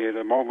Jr. say at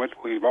a moment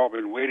we've all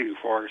been waiting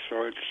for.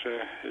 So it's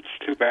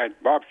too bad.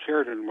 Bob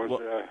Sheridan was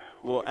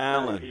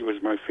Alan. He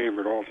was my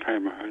favorite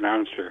all-time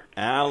announcer.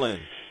 Alan.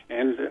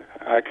 And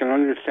I can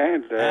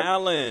understand that.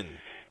 Alan.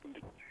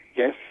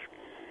 Yes?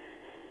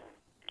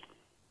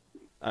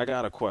 I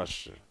got a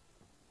question.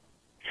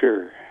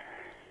 Sure.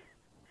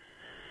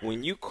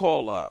 When you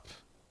call up,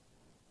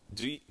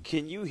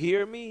 can you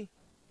hear me?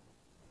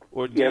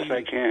 Or yes,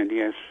 I can,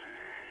 yes.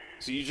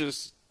 So you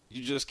just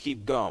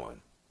keep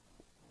going?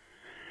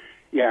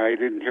 Yeah, I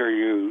didn't hear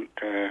you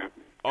okay.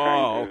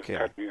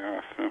 cut me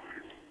off. So.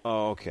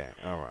 Oh, okay.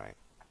 All right.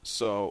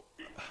 So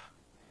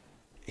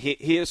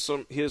here's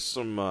some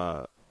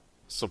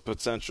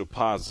potential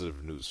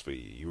positive news for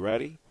you. You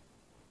ready?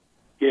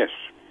 Yes.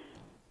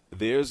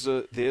 There's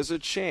a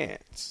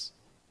chance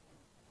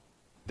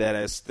that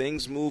as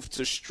things move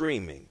to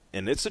streaming,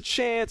 and it's a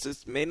chance,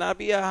 it may not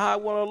be a high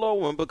one or low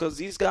one because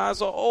these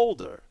guys are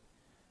older.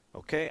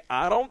 Okay?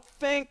 I don't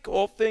think,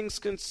 all things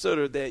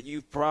considered, that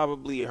you've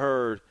probably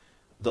heard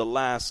the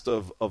last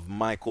of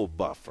Michael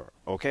Buffer.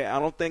 Okay? I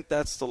don't think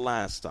that's the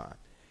last time.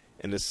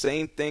 And the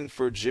same thing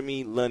for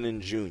Jimmy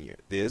Lennon Jr.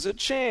 There's a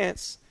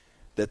chance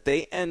that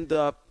they end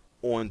up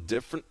on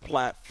different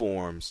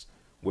platforms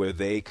where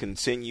they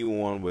continue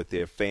on with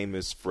their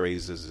famous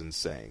phrases and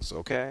sayings,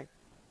 okay?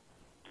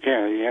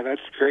 Yeah,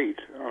 that's great.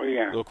 Oh,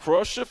 yeah. So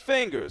cross your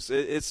fingers.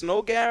 It's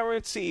no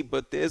guarantee,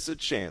 but there's a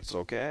chance,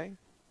 okay?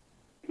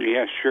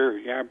 Yeah, sure.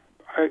 Yeah,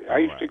 I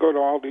used to go to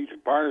all these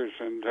bars,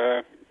 and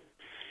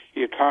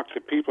you talk to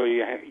people,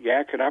 you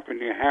yak it up, and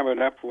you have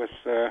it up with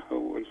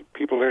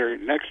people that are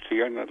next to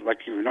you, and like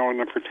you've known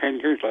them for 10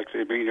 years, like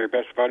they've been your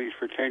best buddies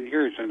for 10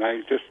 years, and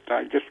I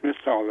just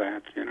missed all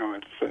that.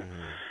 It's.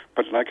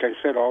 But like I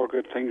said, all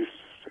good things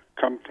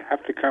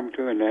have to come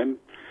to an end.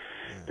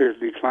 There's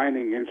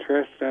declining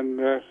interest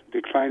and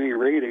declining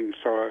ratings,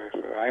 so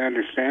I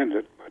understand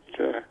it. But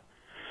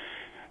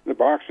the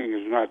boxing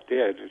is not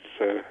dead. It's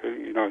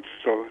it's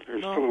still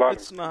there's still a lot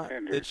it's of not.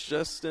 contenders. It's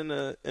just in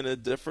a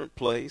different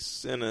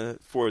place,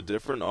 for a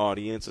different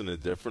audience, and a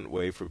different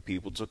way for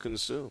people to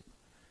consume.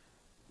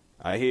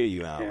 I hear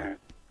you, Alan. Yeah.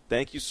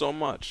 Thank you so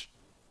much.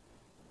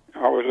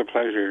 Always a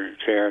pleasure,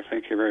 Chair.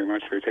 Thank you very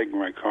much for taking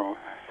my call.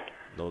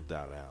 No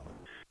doubt, Alan.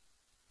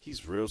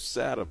 He's real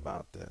sad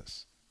about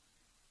this.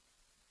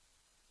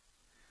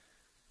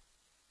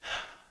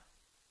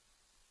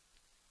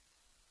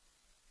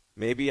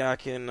 Maybe I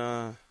can,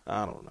 I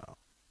don't know.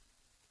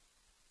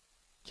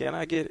 Can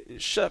I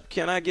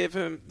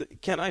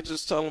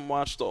just tell him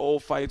watch the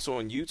old fights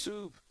on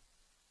YouTube?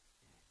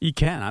 You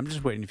can. I'm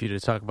just waiting for you to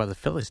talk about the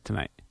Phillies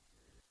tonight.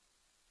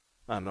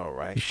 I know,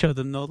 right? You showed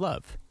them no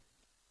love.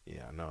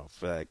 Yeah, I know. In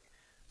fact,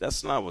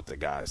 that's not what the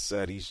guy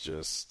said. He's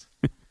just,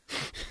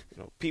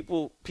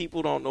 people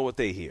don't know what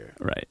they hear.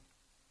 Right.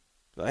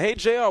 Hey,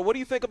 JR, what do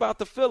you think about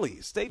the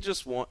Phillies? They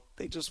just want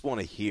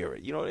to hear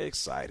it. They're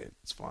excited.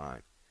 It's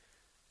fine.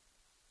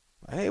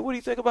 Hey, what do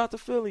you think about the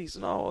Phillies?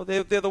 No,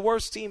 they're the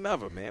worst team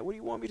ever, man. What do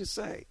you want me to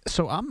say?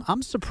 So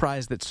I'm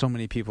surprised that so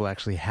many people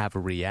actually have a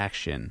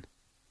reaction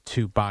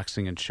to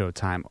boxing and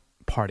Showtime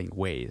parting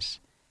ways,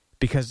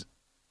 because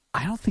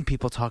I don't think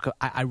people talk.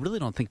 I really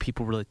don't think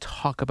people really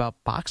talk about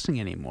boxing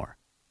anymore,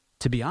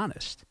 to be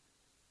honest.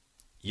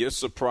 You're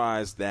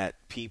surprised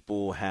that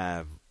people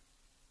have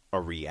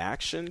a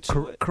reaction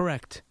to it?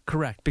 Correct.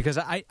 Because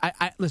I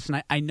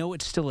listen. I know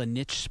it's still a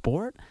niche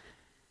sport.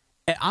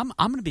 I'm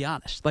going to be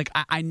honest. Like,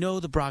 I know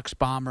the Bronx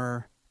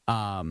Bomber,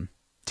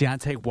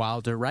 Deontay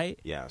Wilder, right?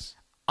 Yes.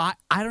 I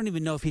don't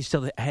even know if he's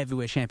still the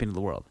heavyweight champion of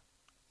the world.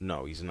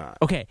 No, he's not.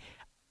 Okay.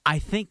 I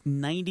think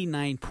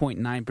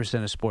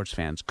 99.9% of sports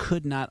fans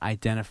could not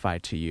identify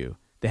to you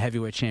the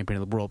heavyweight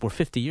champion of the world, where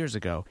 50 years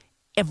ago,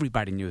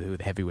 everybody knew who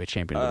the heavyweight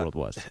champion of the world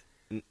was.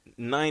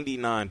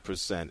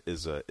 99%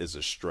 is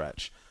a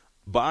stretch.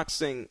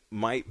 Boxing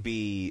might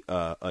be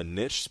a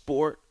niche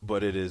sport,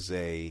 but it is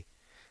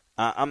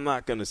I'm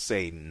not going to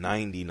say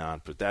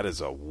 99%.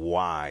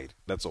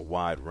 That's a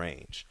wide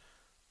range.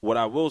 What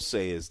I will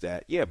say is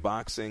that,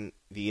 boxing,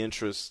 the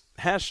interest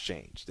has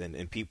changed,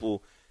 and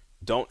people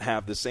don't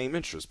have the same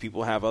interest.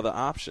 People have other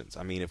options.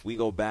 I mean, if we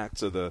go back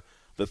to the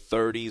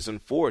 30s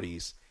and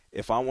 40s,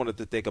 if I wanted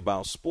to think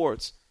about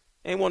sports,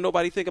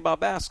 nobody think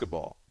about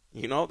basketball.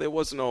 There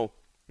was no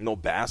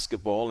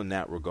basketball in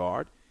that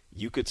regard.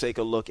 You could take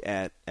a look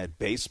at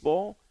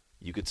baseball.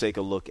 You could take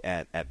a look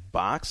at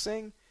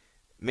boxing.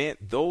 Man,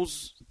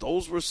 those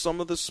were some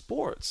of the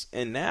sports.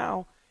 And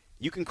now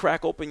you can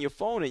crack open your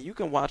phone and you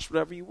can watch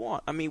whatever you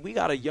want. I mean, we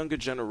got a younger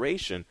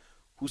generation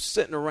who's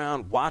sitting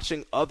around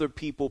watching other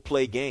people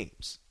play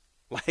games.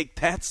 Like,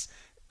 that's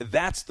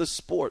the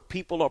sport.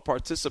 People are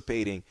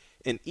participating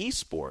in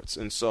esports.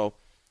 And so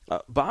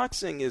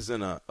boxing is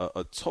in a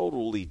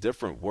totally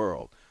different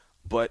world.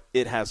 But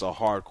it has a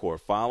hardcore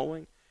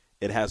following.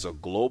 It has a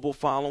global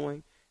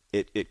following.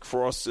 It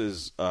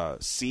crosses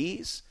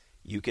seas.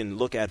 You can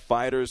look at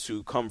fighters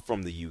who come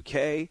from the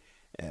UK,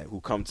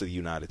 who come to the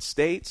United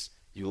States.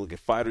 You look at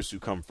fighters who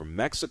come from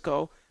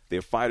Mexico. There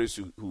are fighters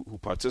who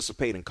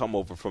participate and come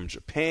over from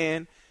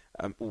Japan.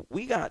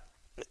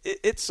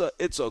 It's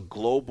a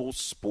global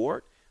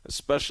sport,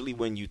 especially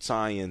when you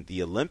tie in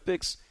the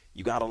Olympics.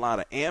 You got a lot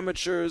of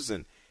amateurs,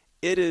 and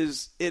it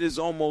is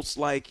almost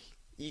like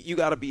you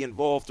got to be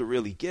involved to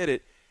really get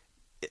it.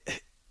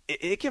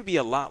 It can be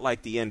a lot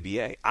like the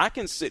NBA. I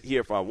can sit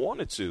here if I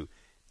wanted to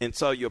and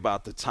tell you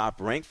about the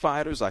top-ranked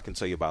fighters. I can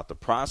tell you about the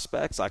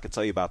prospects. I can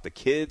tell you about the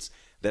kids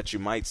that you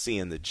might see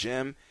in the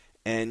gym.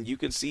 And you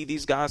can see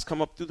these guys come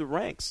up through the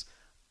ranks.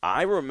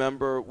 I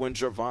remember when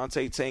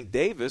Gervonta Tank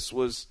Davis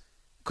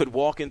could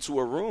walk into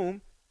a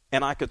room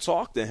and I could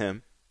talk to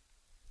him,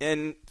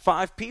 and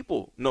 5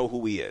 people know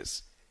who he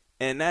is.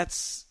 And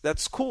that's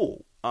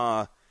cool.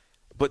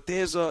 But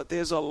there's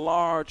a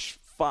large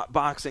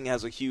boxing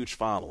has a huge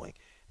following.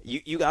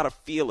 You got to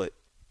feel it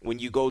when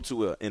you go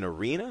to an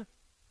arena.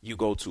 You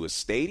go to a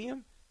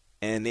stadium,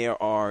 and there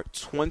are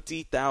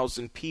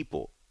 20,000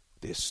 people.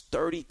 There's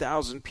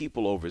 30,000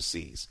 people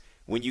overseas.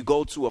 When you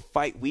go to a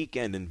fight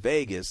weekend in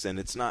Vegas, and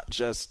it's not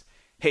just,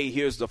 hey,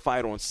 here's the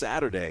fight on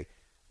Saturday,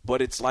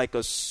 but it's like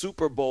a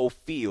Super Bowl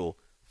feel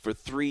for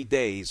 3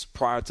 days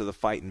prior to the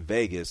fight in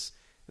Vegas.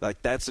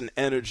 Like, that's an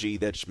energy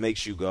that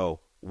makes you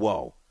go,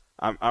 whoa.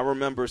 I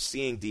remember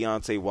seeing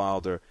Deontay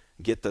Wilder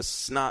get the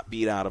snot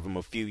beat out of him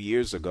a few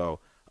years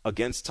ago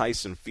against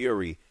Tyson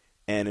Fury.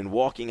 And in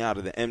walking out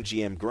of the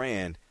MGM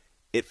Grand,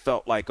 it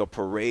felt like a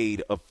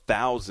parade of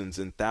thousands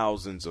and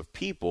thousands of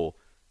people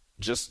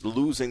just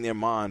losing their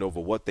mind over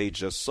what they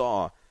just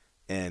saw.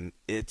 And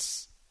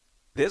there's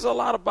a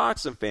lot of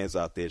boxing fans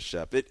out there,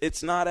 Shep.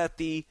 It's not at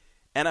the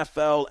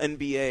NFL,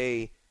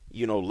 NBA,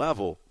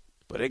 level,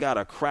 but they got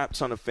a crap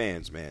ton of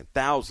fans, man.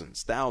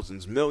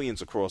 Thousands,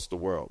 millions across the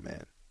world,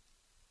 man.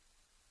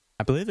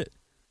 I believe it.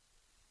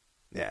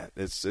 Yeah,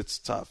 it's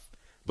tough.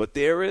 But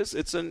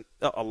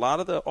a lot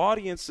of the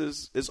audience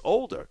is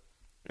older.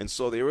 And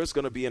so there is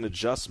going to be an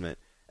adjustment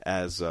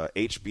as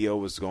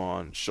HBO is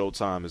gone,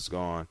 Showtime is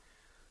gone.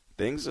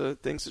 Things are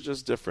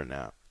just different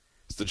now.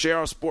 It's the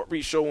JR Sport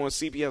Brief Show on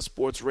CBS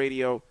Sports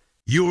Radio.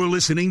 You're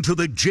listening to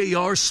the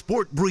JR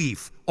Sport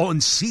Brief on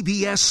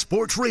CBS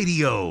Sports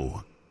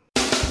Radio.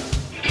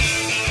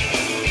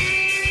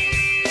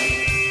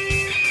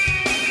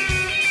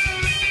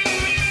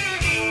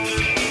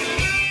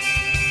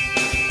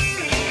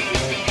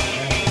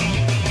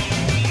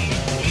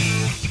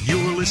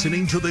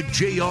 Listening to the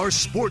JR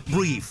Sport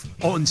Brief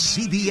on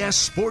CBS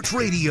Sports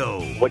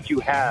Radio. What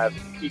you have,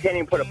 you can't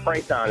even put a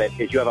price on it,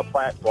 is you have a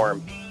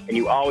platform, and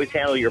you always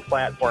handle your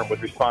platform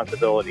with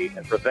responsibility.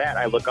 And for that,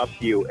 I look up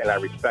to you, and I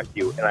respect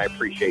you, and I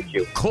appreciate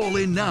you. Call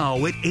in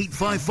now at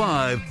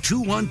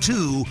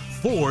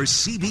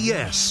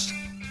 855-212-4CBS.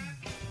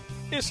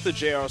 It's the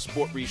JR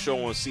Sport Brief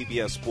Show on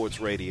CBS Sports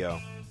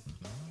Radio.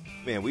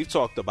 Man, we've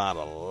talked about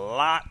a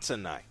lot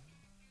tonight.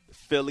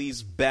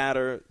 Phillies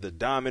batter the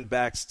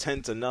Diamondbacks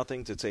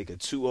 10-0 to take a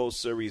 2-0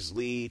 series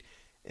lead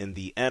in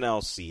the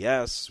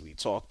NLCS. We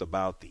talked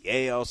about the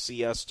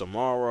ALCS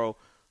tomorrow.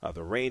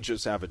 The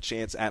Rangers have a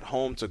chance at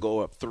home to go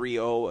up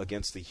 3-0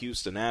 against the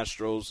Houston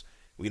Astros.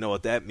 We know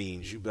what that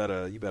means. You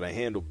better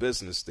handle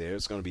business there.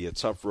 It's going to be a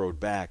tough road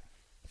back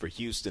for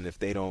Houston if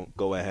they don't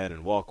go ahead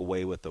and walk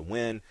away with the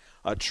win.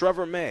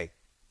 Trevor May,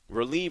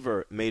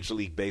 reliever, Major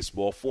League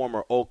Baseball,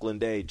 former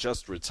Oakland A,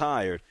 just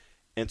retired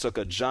and took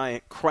a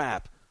giant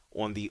crap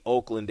on the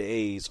Oakland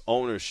A's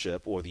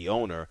ownership, or the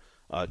owner,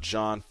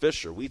 John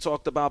Fisher. We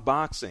talked about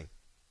boxing.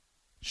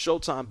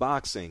 Showtime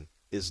Boxing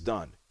is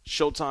done.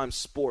 Showtime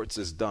Sports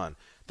is done.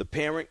 The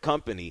parent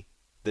company,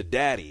 the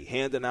daddy,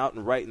 handing out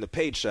and writing the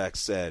paychecks,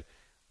 said,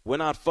 we're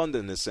not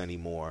funding this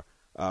anymore.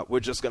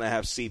 We're just going to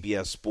have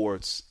CBS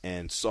Sports,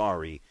 and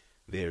sorry,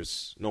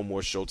 there's no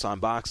more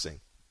Showtime Boxing.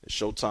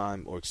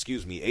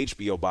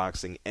 HBO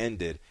Boxing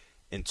ended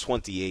in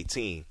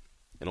 2018,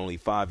 and only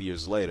 5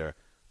 years later,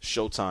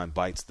 Showtime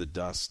bites the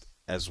dust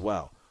as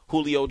well.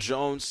 Julio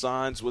Jones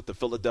signs with the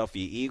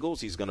Philadelphia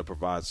Eagles. He's going to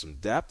provide some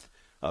depth.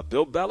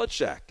 Bill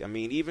Belichick,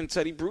 even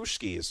Teddy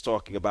Bruschi is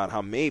talking about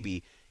how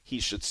maybe he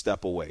should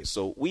step away.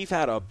 So we've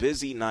had a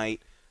busy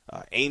night.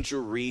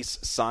 Angel Reese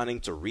signing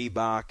to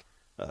Reebok.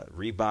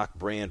 Reebok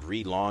brand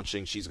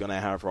relaunching. She's going to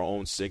have her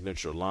own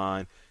signature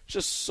line.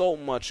 Just so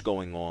much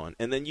going on.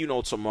 And then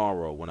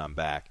tomorrow when I'm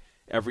back,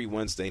 every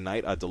Wednesday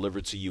night I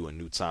deliver to you a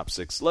new top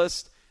 6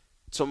 list.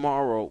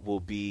 Tomorrow will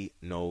be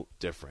no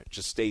different.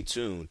 Just stay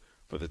tuned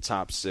for the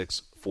top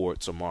 6 for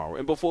tomorrow.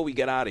 And before we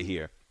get out of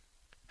here,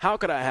 how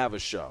could I have a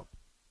show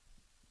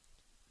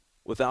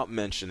without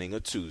mentioning a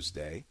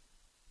Tuesday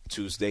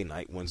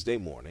night, Wednesday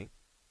morning,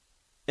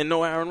 and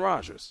no Aaron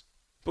Rodgers?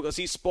 Because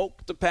he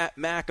spoke to Pat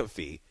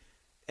McAfee,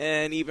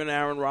 and even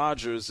Aaron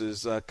Rodgers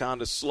is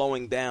kind of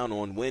slowing down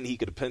on when he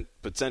could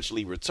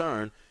potentially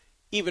return,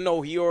 even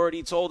though he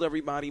already told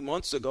everybody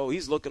months ago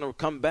he's looking to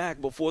come back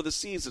before the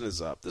season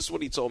is up. This is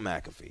what he told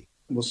McAfee.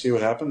 We'll see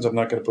what happens. I'm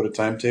not going to put a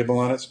timetable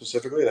on it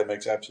specifically. That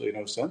makes absolutely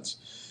no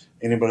sense.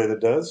 Anybody that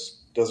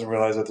doesn't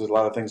realize that there's a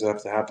lot of things that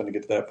have to happen to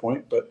get to that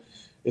point. But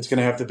it's going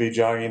to have to be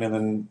jogging and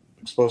then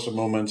explosive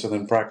moments and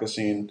then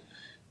practicing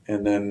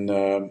and then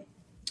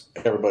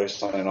everybody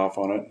signing off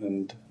on it.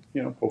 And,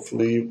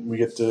 hopefully we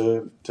get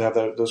to have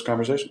those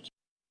conversations.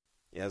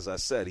 As I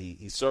said,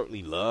 he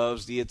certainly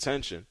loves the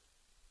attention.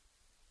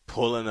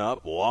 Pulling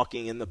up,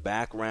 walking in the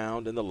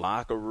background in the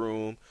locker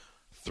room,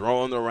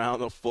 throwing around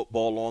the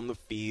football on the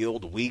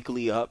field,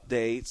 weekly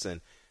updates,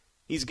 and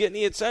he's getting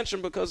the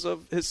attention because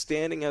of his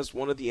standing as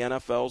one of the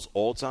NFL's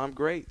all-time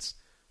greats.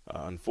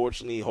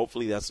 Unfortunately,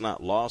 hopefully that's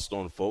not lost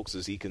on folks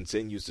as he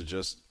continues to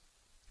just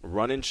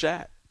run and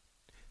chat.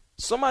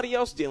 Somebody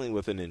else dealing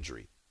with an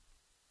injury,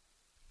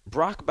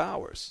 Brock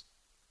Bowers.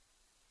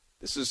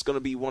 This is going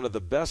to be one of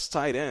the best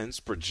tight ends,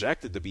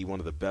 projected to be one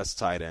of the best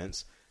tight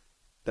ends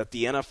that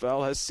the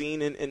NFL has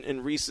seen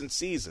in recent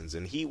seasons.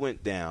 And he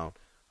went down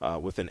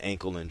with an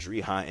ankle injury,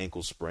 high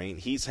ankle sprain.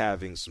 He's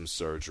having some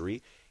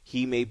surgery.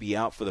 He may be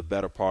out for the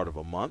better part of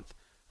a month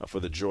for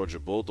the Georgia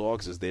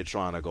Bulldogs as they're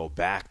trying to go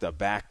back to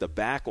back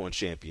on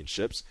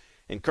championships.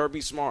 And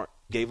Kirby Smart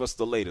gave us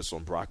the latest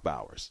on Brock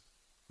Bowers.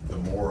 The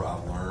more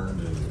I've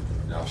learned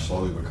and I've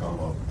slowly become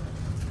a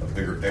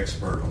bigger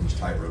expert on this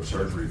tightrope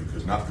surgery,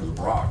 not because of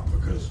Brock,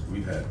 because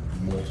we've had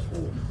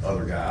multiple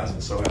other guys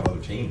and so have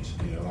other teams.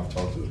 I've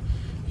talked to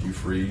Hugh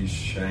Freeze,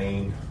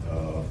 Shane,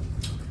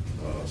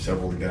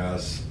 several of the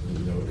guys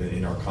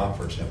in our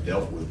conference have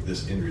dealt with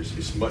this injury.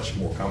 It's much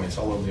more common. It's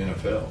all over the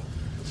NFL.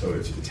 So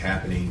it's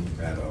happening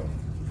at a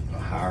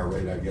higher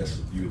rate, I guess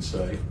you would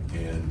say.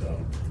 And a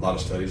lot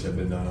of studies have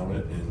been done on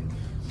it. And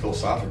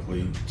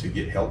philosophically, to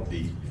get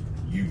healthy,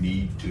 you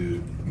need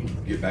to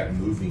get back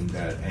moving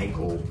that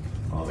ankle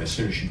as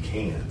soon as you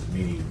can,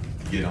 meaning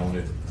get on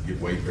it,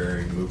 get weight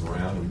bearing, move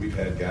around. And we've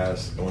had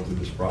guys going through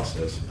this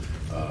process.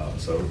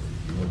 So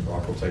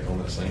Brock will take on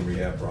that same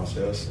rehab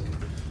process, and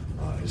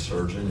his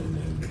surgeon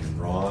and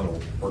Ron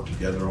will work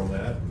together on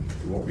that. And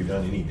it won't be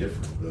done any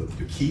different.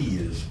 The key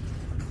is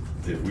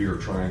that we are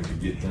trying to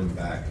get him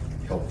back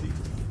healthy.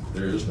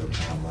 There is no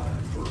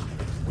timeline for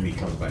when he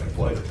comes back to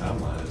play. The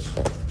timeline is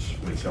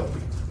when he's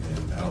healthy.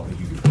 And I don't think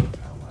you can put a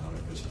timeline on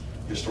it because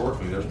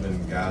historically, there's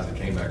been guys that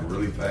came back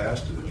really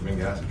fast, and there's been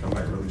guys that come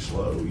back really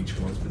slow. Each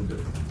one's been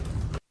different.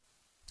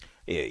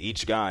 Yeah,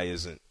 each guy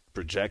isn't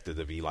projected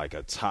to be like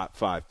a top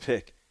 5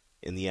 pick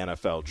in the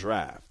NFL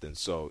draft. And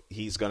so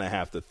he's going to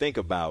have to think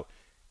about,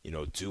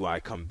 do I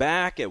come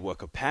back? At what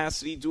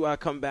capacity do I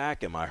come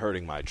back? Am I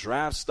hurting my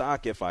draft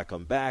stock if I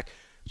come back?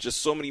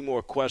 Just so many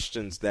more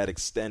questions that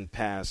extend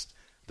past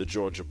the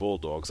Georgia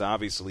Bulldogs.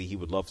 Obviously, he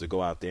would love to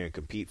go out there and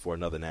compete for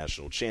another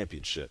national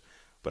championship,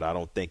 but I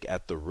don't think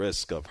at the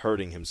risk of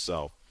hurting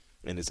himself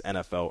in his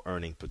NFL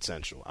earning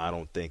potential. I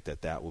don't think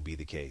that will be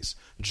the case.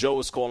 Joe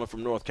is calling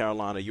from North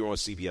Carolina. You're on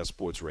CBS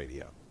Sports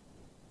Radio.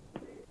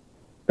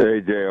 Hey,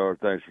 JR.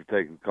 Thanks for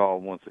taking the call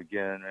once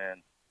again,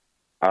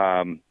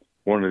 man.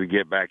 Wanted to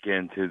get back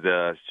into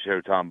the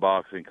Showtime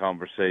boxing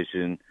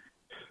conversation.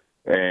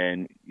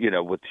 And,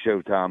 with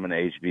Showtime and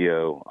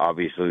HBO,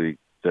 obviously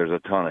there's a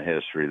ton of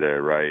history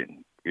there, right?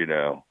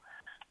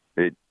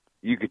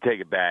 You could take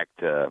it back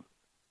to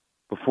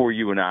before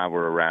you and I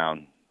were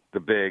around, the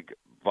big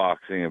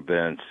boxing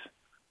events.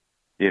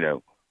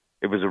 It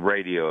was a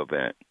radio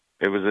event.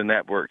 It was a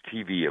network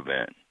TV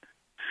event.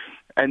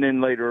 And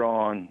then later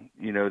on,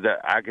 that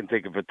I can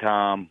think of a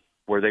time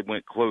where they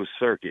went closed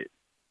circuit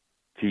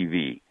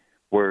TV,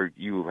 where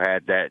you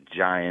had that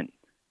giant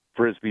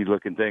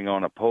Frisbee-looking thing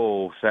on a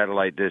pole,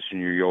 satellite dish in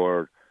your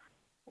yard.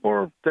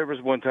 Or there was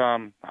one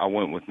time I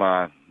went with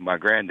my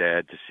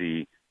granddad to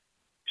see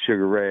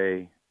Sugar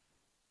Ray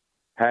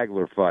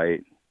Hagler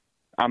fight.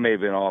 I may have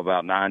been all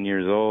about 9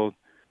 years old.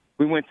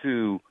 We went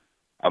to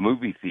a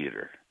movie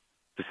theater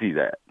to see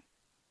that.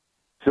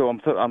 So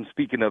I'm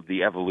speaking of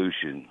the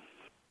evolution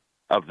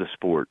of the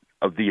sport,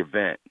 of the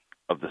event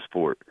of the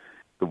sport,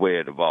 the way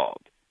it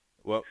evolved.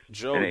 Well,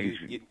 Joe,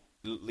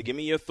 give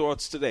me your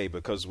thoughts today,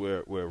 because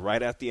we're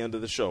right at the end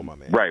of the show, my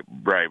man. Right.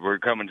 We're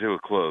coming to a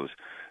close.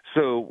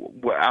 So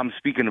I'm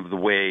speaking of the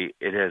way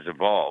it has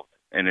evolved,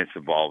 and it's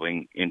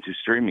evolving into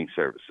streaming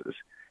services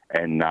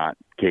and not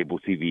cable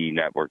TV,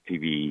 network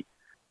TV,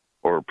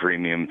 or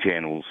premium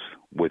channels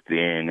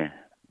within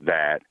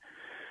that.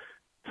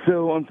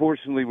 So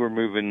unfortunately, we're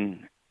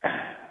moving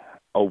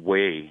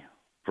away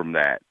from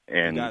that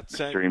and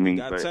streaming.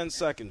 You got 10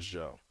 seconds,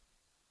 Joe.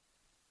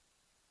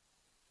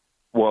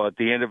 Well, at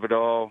the end of it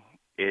all,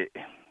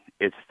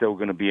 it's still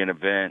going to be an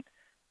event,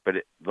 but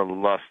the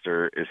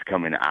luster is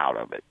coming out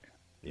of it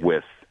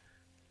with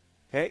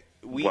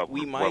what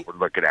we're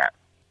looking at.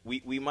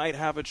 We might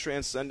have a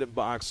transcendent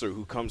boxer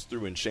who comes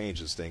through and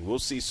changes things. We'll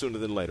see sooner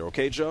than later.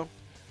 Okay, Joe?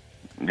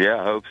 Yeah,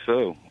 I hope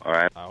so. All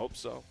right. I hope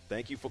so.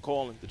 Thank you for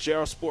calling. The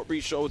JR Sport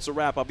Brief Show, it's a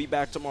wrap. I'll be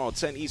back tomorrow,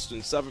 10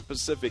 Eastern, 7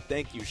 Pacific.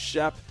 Thank you,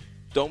 Shep.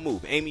 Don't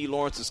move. Amy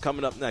Lawrence is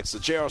coming up next. The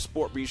JR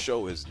Sport Brief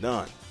Show is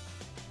done.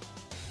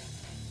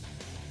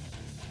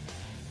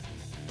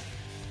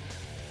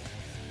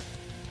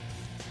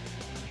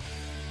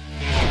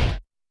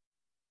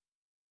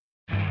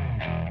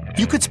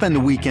 You could spend the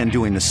weekend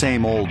doing the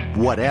same old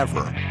whatever,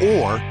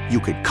 or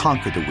you could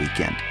conquer the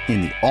weekend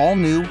in the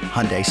all-new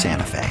Hyundai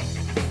Santa Fe.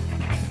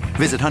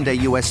 Visit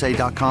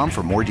HyundaiUSA.com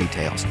for more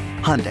details.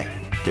 Hyundai,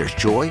 there's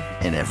joy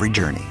in every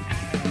journey.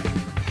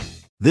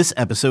 This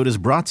episode is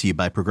brought to you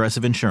by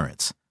Progressive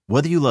Insurance.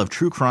 Whether you love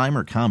true crime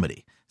or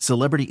comedy,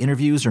 celebrity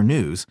interviews or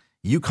news,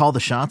 you call the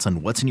shots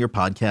on what's in your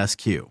podcast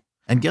queue.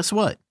 And guess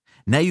what?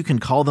 Now you can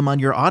call them on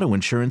your auto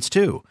insurance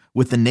too,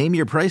 with the Name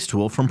Your Price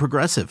tool from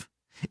Progressive.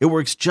 It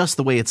works just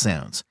the way it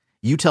sounds.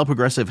 You tell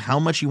Progressive how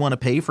much you want to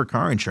pay for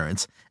car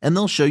insurance, and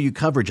they'll show you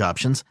coverage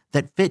options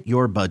that fit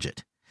your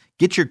budget.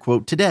 Get your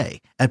quote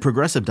today at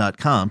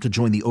Progressive.com to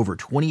join the over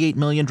 28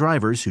 million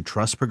drivers who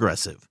trust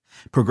Progressive.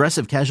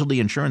 Progressive Casualty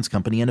Insurance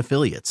Company and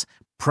Affiliates.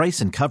 Price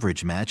and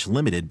coverage match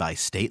limited by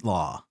state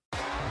law.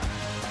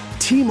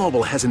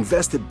 T-Mobile has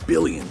invested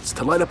billions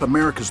to light up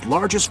America's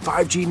largest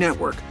 5G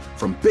network,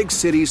 from big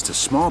cities to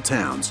small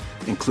towns,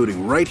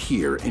 including right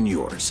here in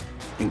yours.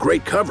 And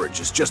great coverage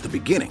is just the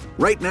beginning.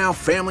 Right now,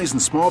 families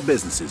and small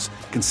businesses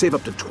can save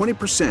up to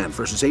 20%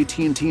 versus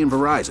AT&T and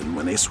Verizon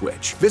when they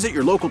switch. Visit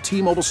your local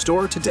T-Mobile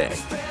store today.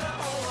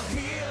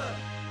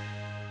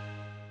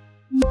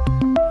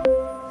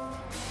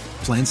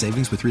 Plan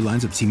savings with 3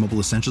 lines of T-Mobile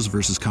Essentials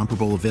versus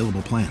comparable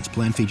available plans.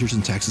 Plan features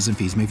and taxes and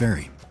fees may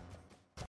vary.